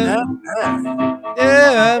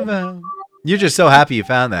I fine? You're just so happy you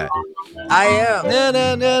found that. I am. When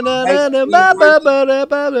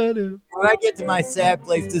I get to my sad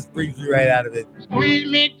place, this brings me right out of it. Squeeze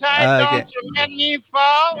me tight, don't you let me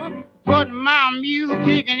fall. Put my mule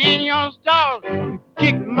kicking in your stall.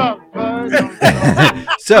 Kick motherfucker.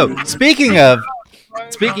 So speaking of,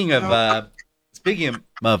 what do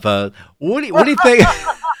you think?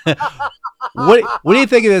 What do you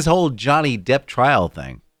think of this whole Johnny Depp trial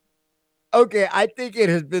thing? Okay, I think it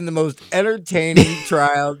has been the most entertaining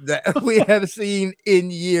trial that we have seen in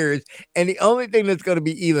years. And the only thing that's going to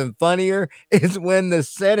be even funnier is when the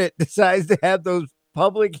Senate decides to have those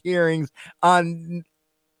public hearings on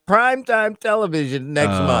primetime television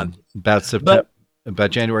next month. About September,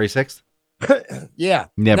 about January 6th? Yeah.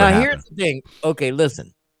 Never happened. Here's the thing. Okay,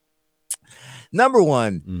 listen. Number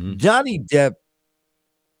one, Johnny Depp,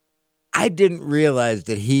 I didn't realize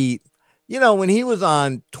that when he was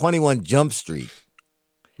on 21 Jump Street.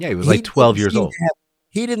 Yeah, he was like 12 years old.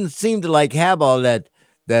 He didn't seem to have all that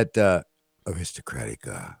aristocratic,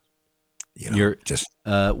 just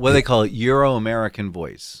what do they call it? Euro-American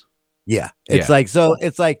voice. Yeah. It's like,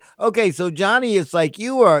 okay, so Johnny, it's like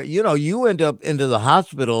you went up into the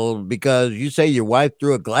hospital because you say your wife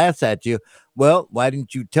threw a glass at you. Well, why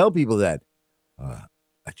didn't you tell people that? I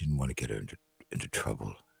didn't want to get her into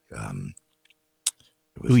trouble.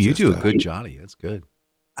 You do a good Johnny. That's good.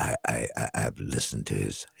 I've listened to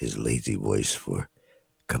his lazy voice for a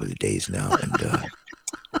couple of days now, and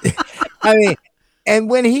I mean, and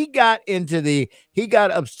when he got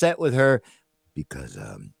upset with her because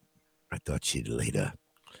I thought she'd left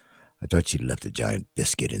a giant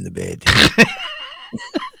biscuit in the bed.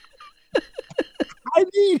 I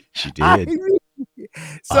mean, she did.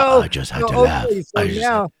 So I just had to laugh.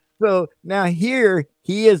 So now here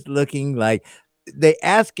he is looking like. They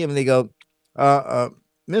ask him, they go, Mr.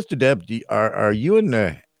 Depp, are you in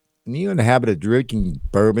the habit of drinking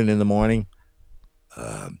bourbon in the morning?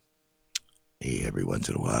 Every once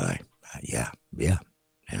in a while, yeah.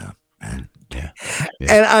 And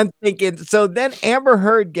I'm thinking, so then Amber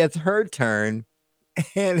Heard gets her turn,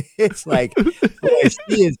 and it's like, boy,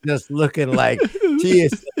 she is just looking so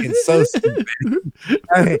stupid.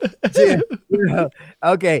 I mean,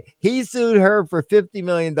 okay, he sued her for $50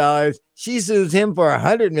 million. She sues him for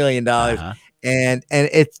 $100 million. And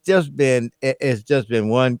it's just been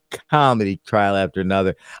one comedy trial after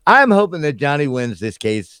another. I'm hoping that Johnny wins this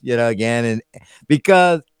case, again, and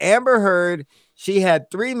because Amber Heard, she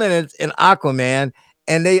had 3 minutes in Aquaman,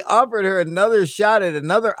 and they offered her another shot at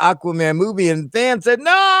another Aquaman movie, and fans said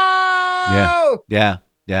no. Yeah.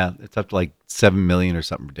 It's up to like 7 million or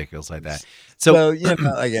something ridiculous like that. So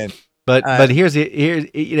again, but here's the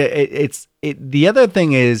other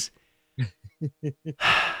thing is.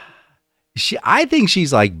 I think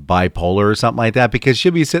she's like bipolar or something like that, because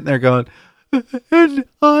she'll be sitting there going,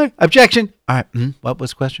 objection. All right. What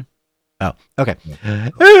was the question? Oh, okay.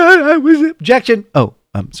 I was objection. Oh,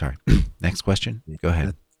 I'm sorry. Next question. Go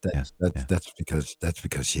ahead. That's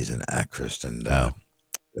because she's an actress, and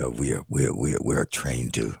we are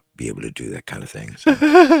trained to be able to do that kind of thing. So.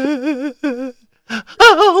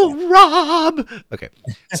 Oh, Rob. Okay.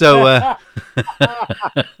 So, I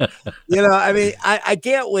mean, I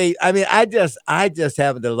can't wait. I mean, I just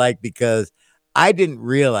happen to because I didn't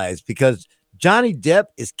realize, because Johnny Depp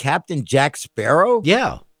is Captain Jack Sparrow.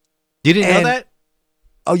 Yeah. You didn't know that?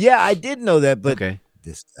 Oh, yeah, I did know that. But okay.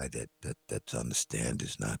 That's on the stand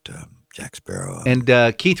is not Jack Sparrow.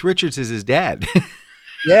 And Keith Richards is his dad.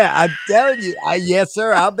 Yeah, I'm telling you. Yes,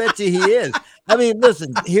 sir. I'll bet you he is. I mean,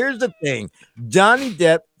 listen, here's the thing. Johnny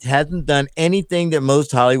Depp hasn't done anything that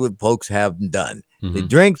most Hollywood folks haven't done. Mm-hmm. He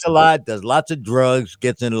drinks a lot, does lots of drugs,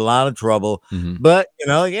 gets in a lot of trouble. Mm-hmm. But,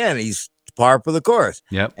 again, he's par for the course.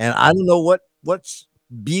 Yep. And I don't know what's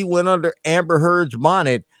went under Amber Heard's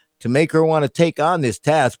bonnet to make her want to take on this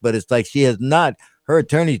task, but it's like she has not. Her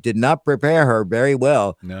attorneys did not prepare her very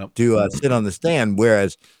well to sit on the stand,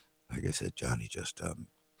 whereas like I said, Johnny just,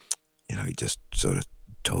 he just sort of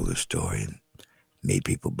told the story and made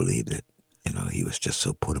people believe that, he was just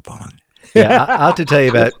so put upon. Yeah, I'll have to tell you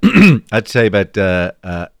about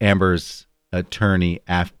Amber's attorney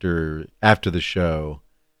after the show.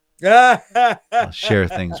 I'll share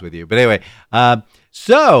things with you. But anyway,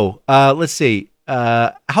 so let's see.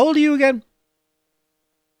 How old are you again?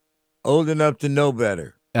 Old enough to know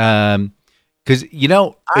better. Because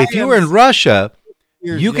if you were in Russia,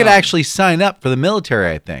 you could actually sign up for the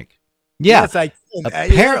military, I think. Yeah. Yes, I can.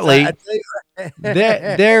 Apparently,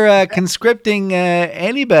 they're conscripting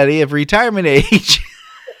anybody of retirement age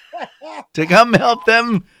to come help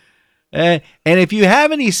them. And if you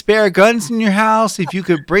have any spare guns in your house, if you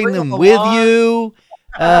could bring them with you,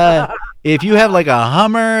 if you have like a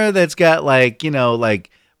Hummer that's got like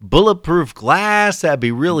bulletproof glass, that'd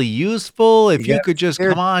be really useful. If you could just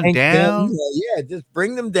come on down. Yeah, just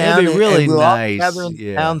bring them down. That'd be really we'll nice. All gather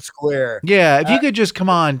in town square. Yeah, if you could just come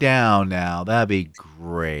on down now, that'd be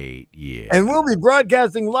great. Yeah. And we'll be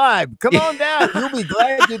broadcasting live. Come on down. You'll be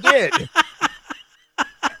glad you did.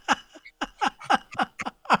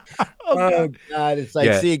 Oh God! It's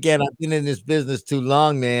like, see, again, I've been in this business too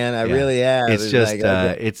long, man. I really have. It's just,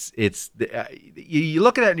 you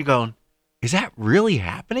look at it and you're going, is that really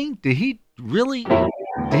happening? Did he really?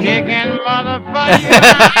 Chicken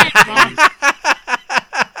motherfucker.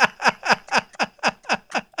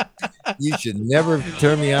 You should never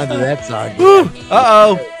turn me on to that song.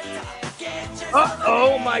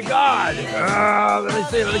 Oh my God. Let me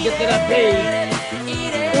see. Let me get to that page.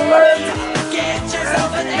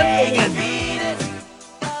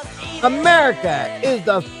 America is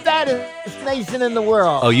the fattest nation in the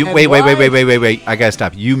world. Oh, wait. I gotta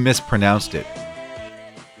stop. You mispronounced it.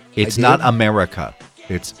 It's not America.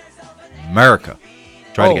 It's America.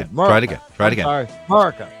 Try it again. Sorry.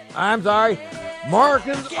 America. I'm sorry.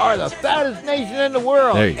 Americans are the fattest nation in the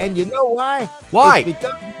world. And you know why? Why? It's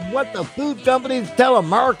because of what the food companies tell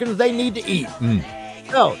Americans they need to eat.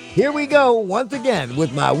 So here we go once again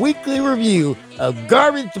with my weekly review of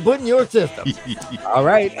garbage to put in your system. All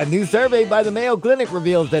right, a new survey by the Mayo Clinic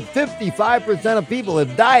reveals that 55% of people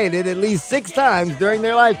have dieted at least 6 times during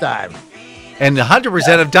their lifetime. And 100%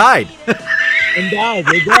 have died. And died,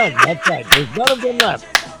 they done. That's right. There's none of them left.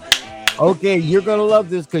 Okay, you're going to love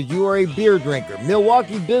this because you are a beer drinker.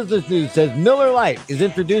 Milwaukee Business News says Miller Lite is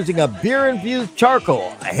introducing a beer-infused charcoal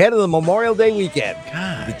ahead of the Memorial Day weekend.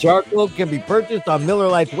 God. The charcoal can be purchased on Miller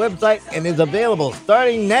Lite's website and is available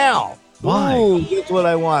starting now. Why? Ooh, that's what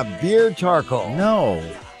I want, beer charcoal. No.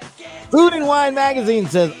 Food and Wine Magazine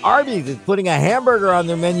says Arby's is putting a hamburger on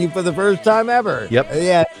their menu for the first time ever. Yep.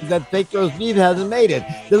 Yeah, that fake roast beef hasn't made it.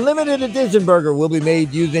 The limited edition burger will be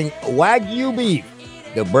made using Wagyu beef.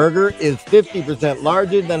 The burger is 50%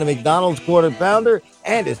 larger than a McDonald's quarter pounder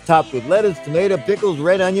and is topped with lettuce, tomato, pickles,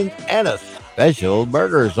 red onions, and a special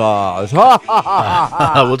burger sauce.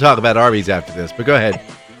 We'll talk about Arby's after this, but go ahead.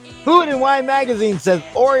 Food and Wine Magazine says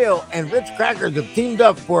Oreo and Ritz crackers have teamed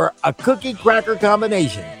up for a cookie cracker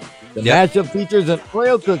combination. The mashup features an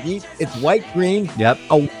Oreo cookie, it's white cream, a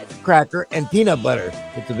white cracker, and peanut butter.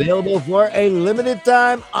 It's available for a limited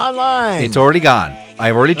time online. It's already gone.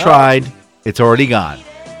 I've already tried. It's already gone.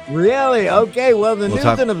 Really? Okay. Well, the News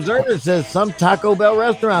and Observer says some Taco Bell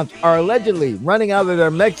restaurants are allegedly running out of their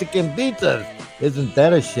Mexican pizzas. Isn't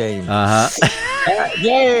that a shame?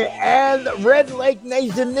 And Red Lake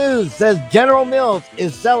Nation News says General Mills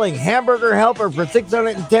is selling Hamburger Helper for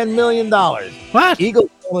 $610 million. What? Eagle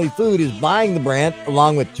Family Food is buying the brand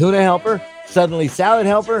along with Tuna Helper, Suddenly Salad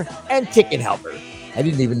Helper, and Chicken Helper. I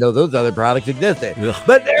didn't even know those other products existed.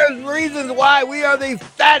 But there's reasons why we are the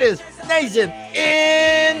fattest nation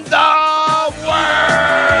in the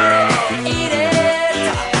world. Eat it.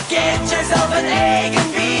 Get yourself an egg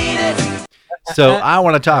and beat it. So I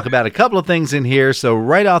want to talk about a couple of things in here. So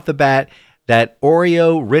right off the bat, that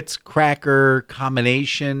Oreo Ritz cracker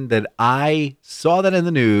combination that I saw that in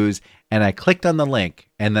the news and I clicked on the link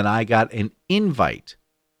and then I got an invite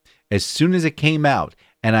as soon as it came out.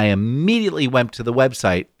 And I immediately went to the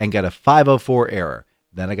website and got a 504 error.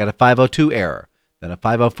 Then I got a 502 error. Then a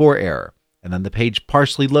 504 error. And then the page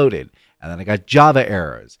partially loaded. And then I got Java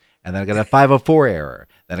errors. And then I got a 504 error.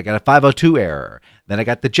 Then I got a 502 error. Then I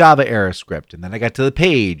got the Java error script. And then I got to the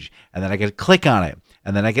page. And then I got to click on it.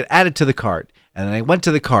 And then I get added to the cart. And then I went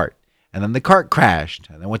to the cart. And then the cart crashed.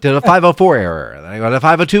 And then I went to the 504 error. And then I got a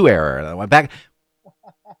 502 error. And then I went back.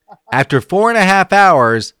 After 4.5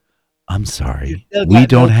 hours... I'm sorry, we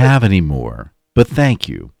don't have any more, but thank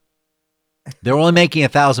you. They're only making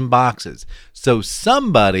 1,000 boxes. So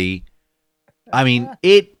somebody, I mean,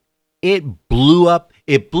 it blew up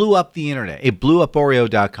the internet. It blew up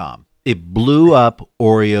Oreo.com. it blew up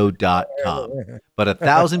Oreo.com. But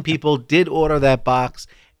 1,000 people did order that box,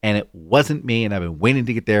 and it wasn't me, and I've been waiting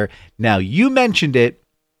to get there. Now, you mentioned it.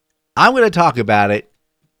 I'm going to talk about it.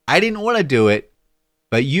 I didn't want to do it,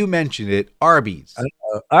 but you mentioned it. Arby's.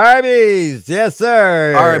 Arby's. Yes,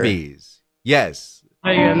 sir. Arby's. Yes.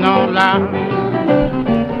 Hey, no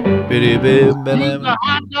lie. He's a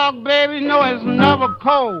hot dog, baby. No, it's never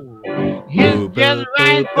cold. He's just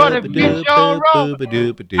right for the bitch your road.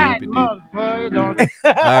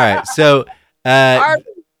 All right. So,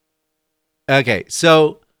 okay.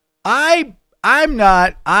 So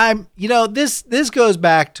this goes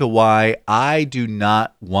back to why I do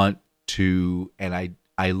not want to, and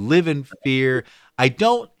I live in fear. I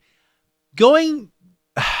don't going.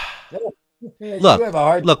 Look.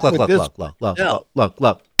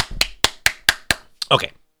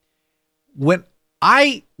 Okay. When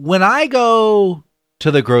I go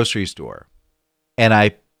to the grocery store and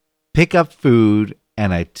I pick up food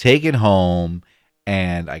and I take it home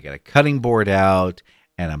and I get a cutting board out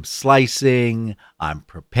and I'm slicing, I'm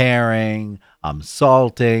preparing, I'm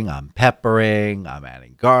salting, I'm peppering, I'm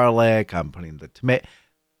adding garlic, I'm putting the tomato.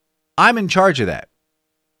 I'm in charge of that.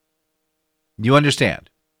 You understand?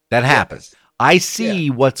 That happens. I see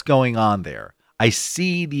what's going on there. I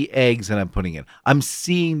see the eggs that I'm putting in. I'm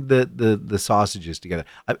seeing the sausages together.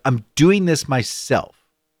 I'm doing this myself.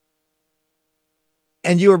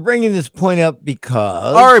 And you were bringing this point up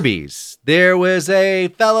because Arby's. There was a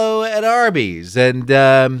fellow at Arby's, and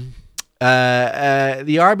the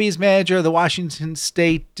Arby's manager of the Washington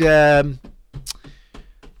State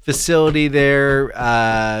facility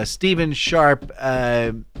there, Stephen Sharp,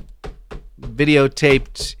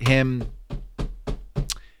 videotaped him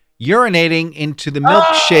urinating into the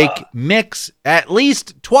milkshake mix at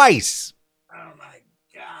least twice. Oh my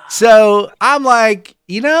God. So I'm like,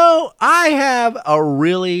 I have a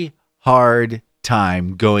really hard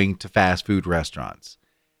time going to fast food restaurants.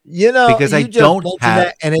 Because I don't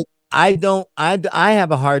have I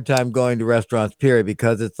have a hard time going to restaurants, period,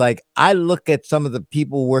 because it's like I look at some of the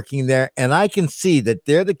people working there and I can see that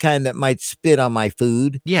they're the kind that might spit on my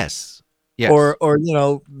food. Yes. Or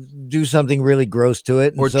do something really gross to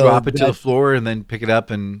it, or drop it to the floor and then pick it up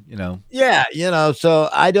and So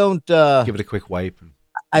I don't give it a quick wipe.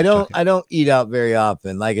 I don't eat out very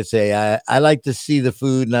often. Like I say, I like to see the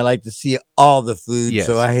food and I like to see all the food,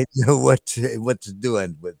 so I know what's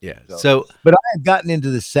doing with. Yeah. But I have gotten into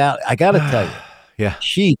the salad. I got to tell you, yeah,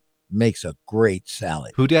 Sheets makes a great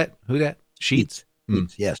salad. Who dat? Sheets.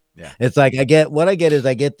 Yes. Yeah. It's like I get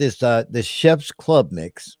this Chef's Club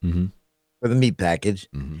mix. Mm-hmm. For the meat package,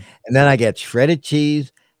 and then I get shredded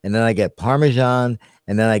cheese, and then I get Parmesan,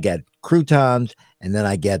 and then I get croutons, and then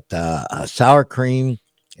I get sour cream,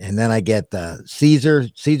 and then I get Caesar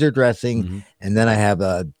dressing, and then I have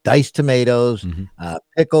diced tomatoes,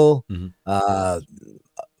 pickle,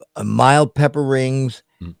 mild pepper rings.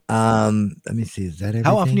 Let me see, is that everything?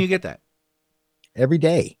 How often do you get that? Every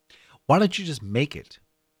day. Why don't you just make it?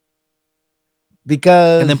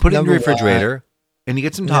 Because and then put it in the refrigerator. And you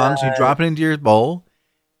get some tongs, you drop it into your bowl,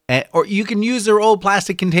 or you can use their old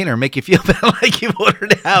plastic container and make you feel like you've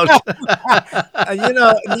ordered out.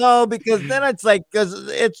 No, because then it's like,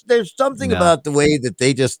 there's something about the way that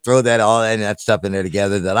they just throw that stuff in there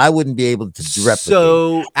together that I wouldn't be able to replicate.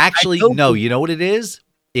 So actually, no, you know what it is?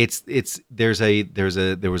 There was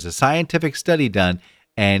a scientific study done,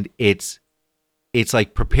 and it's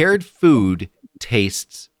like prepared food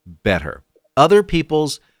tastes better. Other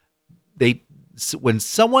people's when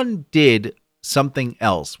someone did something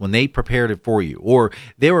else, when they prepared it for you, or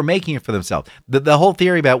they were making it for themselves, the whole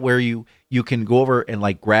theory about where you can go over and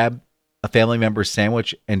like grab a family member's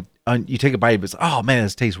sandwich and you take a bite and it's, oh man,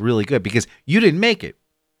 this tastes really good because you didn't make it.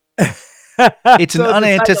 It's an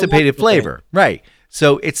unanticipated flavor. Right.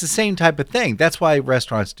 So it's the same type of thing. That's why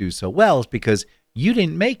restaurants do so well, is because you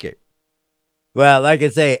didn't make it. Well, like I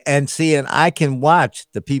say, and I can watch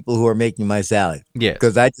the people who are making my salad. Yeah.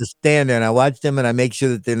 Because I just stand there and I watch them and I make sure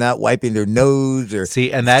that they're not wiping their nose or.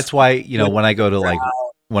 See, and that's why, when I go to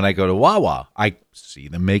Wawa, I see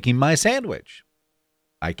them making my sandwich.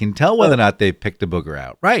 I can tell whether or not they picked a booger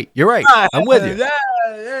out. Right. You're right. I'm with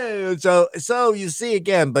you. So you see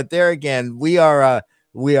again, but there again, we are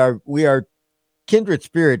kindred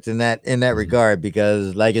spirits in that regard,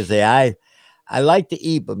 because like I say, I like to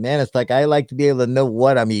eat, but man, it's like I like to be able to know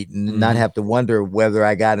what I'm eating and not have to wonder whether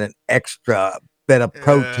I got an extra bit of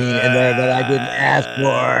protein in there that I didn't ask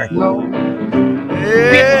for.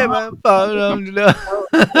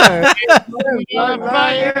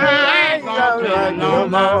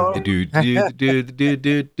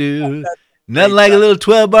 Nothing like a little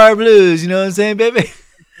 12-bar blues, you know what I'm saying, baby?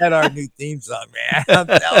 that our new theme song, man. I'm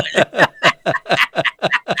telling you.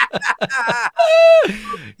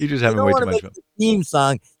 You just having way too much fun. Theme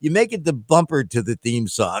song, you make it the bumper to the theme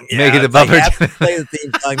song. Make it the bumper. Like after you play the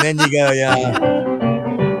theme song, then you go,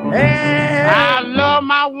 I love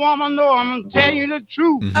my woman, though I'm gonna tell you the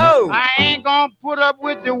truth. Mm-hmm. Oh, I ain't gonna put up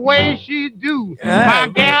with the way she do.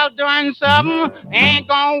 My gal doing something ain't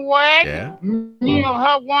gonna work. Yeah. You know,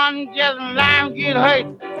 her one just line get hurt.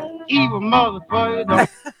 Evil motherfucker.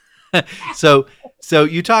 So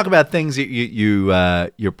you talk about things that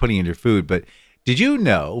you're putting in your food, but did you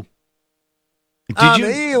know?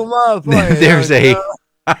 Evil motherfucker. There's a.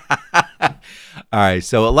 All right,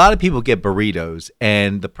 so a lot of people get burritos,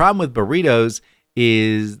 and the problem with burritos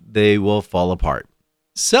is they will fall apart.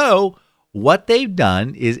 So what they've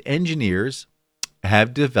done is engineers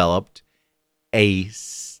have developed a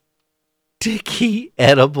sticky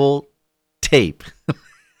edible tape.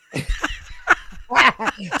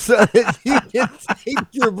 So that you can tape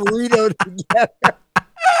your burrito together.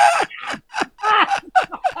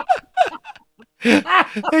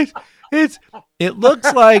 It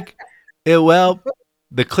looks like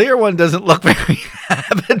the clear one doesn't look very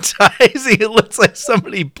appetizing. It looks like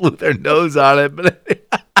somebody blew their nose on it, but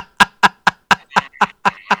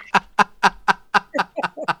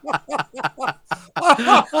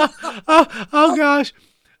oh gosh.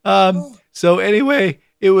 So anyway,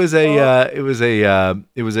 it was a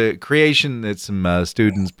creation that some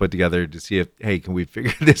students put together to see if, hey, can we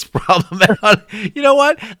figure this problem out? You know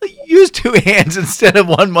what? Use two hands instead of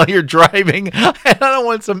one while you're driving. I don't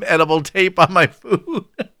want some edible tape on my food.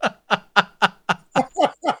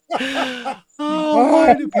 Oh,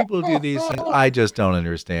 why do people do these things? I just don't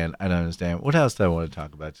understand. I don't understand. What else do I want to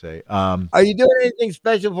talk about today? Are you doing anything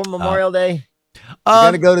special for Memorial Day? You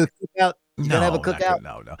gonna go to the cookout? You gonna have a cookout?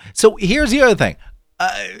 No. So here's the other thing.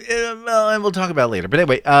 And we'll talk about it later. But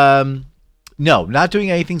anyway, no, not doing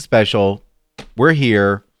anything special. We're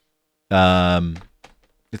here.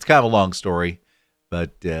 It's kind of a long story,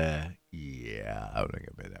 but yeah, I'm not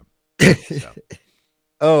gonna pay them. So.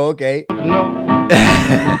 Oh, okay. I'm a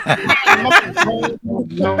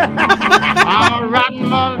rotten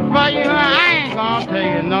motherfucker. I ain't gonna tell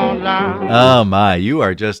you no lie. Oh my, you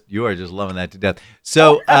are just loving that to death.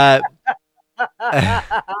 So, wow.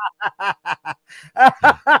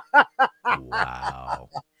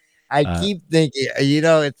 I keep thinking,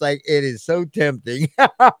 it's like it is so tempting.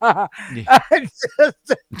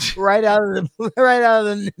 Just right out of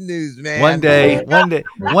the news, man. One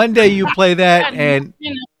day you play that, and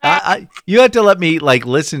you have to let me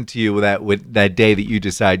listen to you with that day that you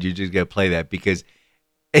decide you're just gonna play that, because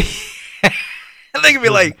I think it'd be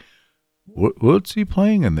like, what's he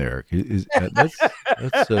playing in there?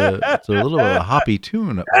 That's a little of a hoppy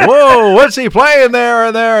tune. Whoa, what's he playing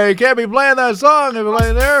there? He can't be playing that song if he's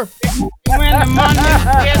playing there. When the money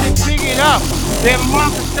they pick it up, the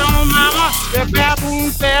monkey stone mama, the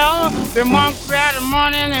baboon fell, the monk grabbed the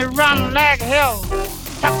money and they run like hell.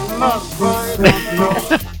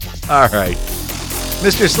 All right,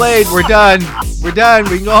 Mr. Slade, we're done. We can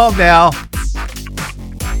go home now.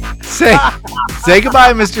 Say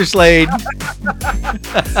goodbye, Mr. Slade.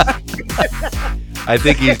 I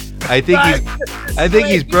think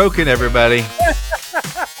he's broken, everybody.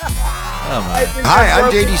 Oh my. Hi, I'm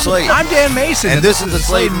JD Slade. I'm Dan Mayson. And this is the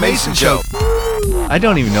Slade and Mayson Show. I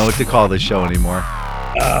don't even know what to call this show anymore.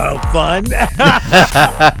 Oh, fun.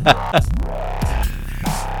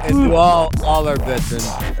 And to all our veterans,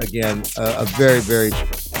 again, a very, very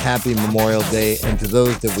happy Memorial Day. And to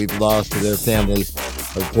those that we've lost, to their families,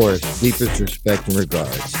 of course, deepest respect and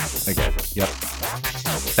regards. Okay. Yep.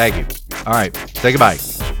 Thank you. All right. Say goodbye.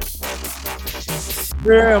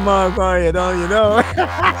 Yeah, motherfucker, don't you know?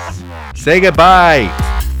 Say goodbye.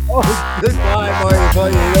 Oh, goodbye,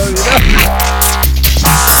 motherfucker, don't you know?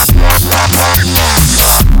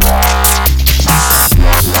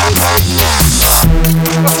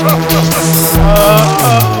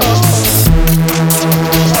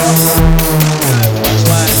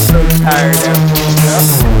 I'm so tired of it.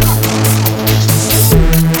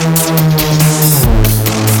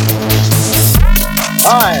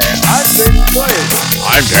 Hi, I'm David Slade.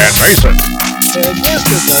 I'm Dan Mayson. And this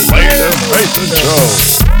is the Slade and Mayson Show.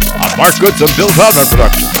 A Mark Goods and Bill Todman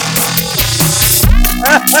production.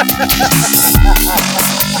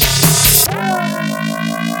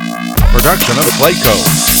 A production of Playco.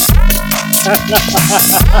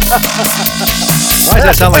 Why does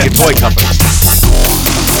that sound like a toy company?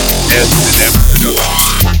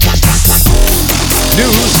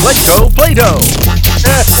 New Playco Play-Doh.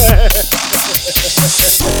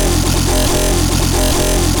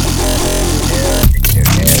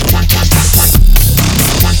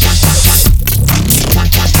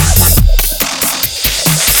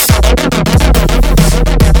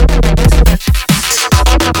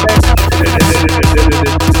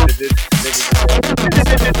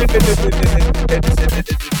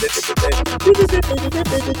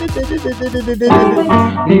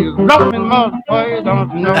 bluffing motherfucker,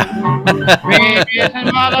 don't you know? Radiation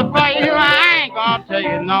motherfucker, I ain't gonna tell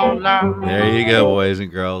you no lie. There you go, boys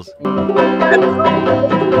and girls.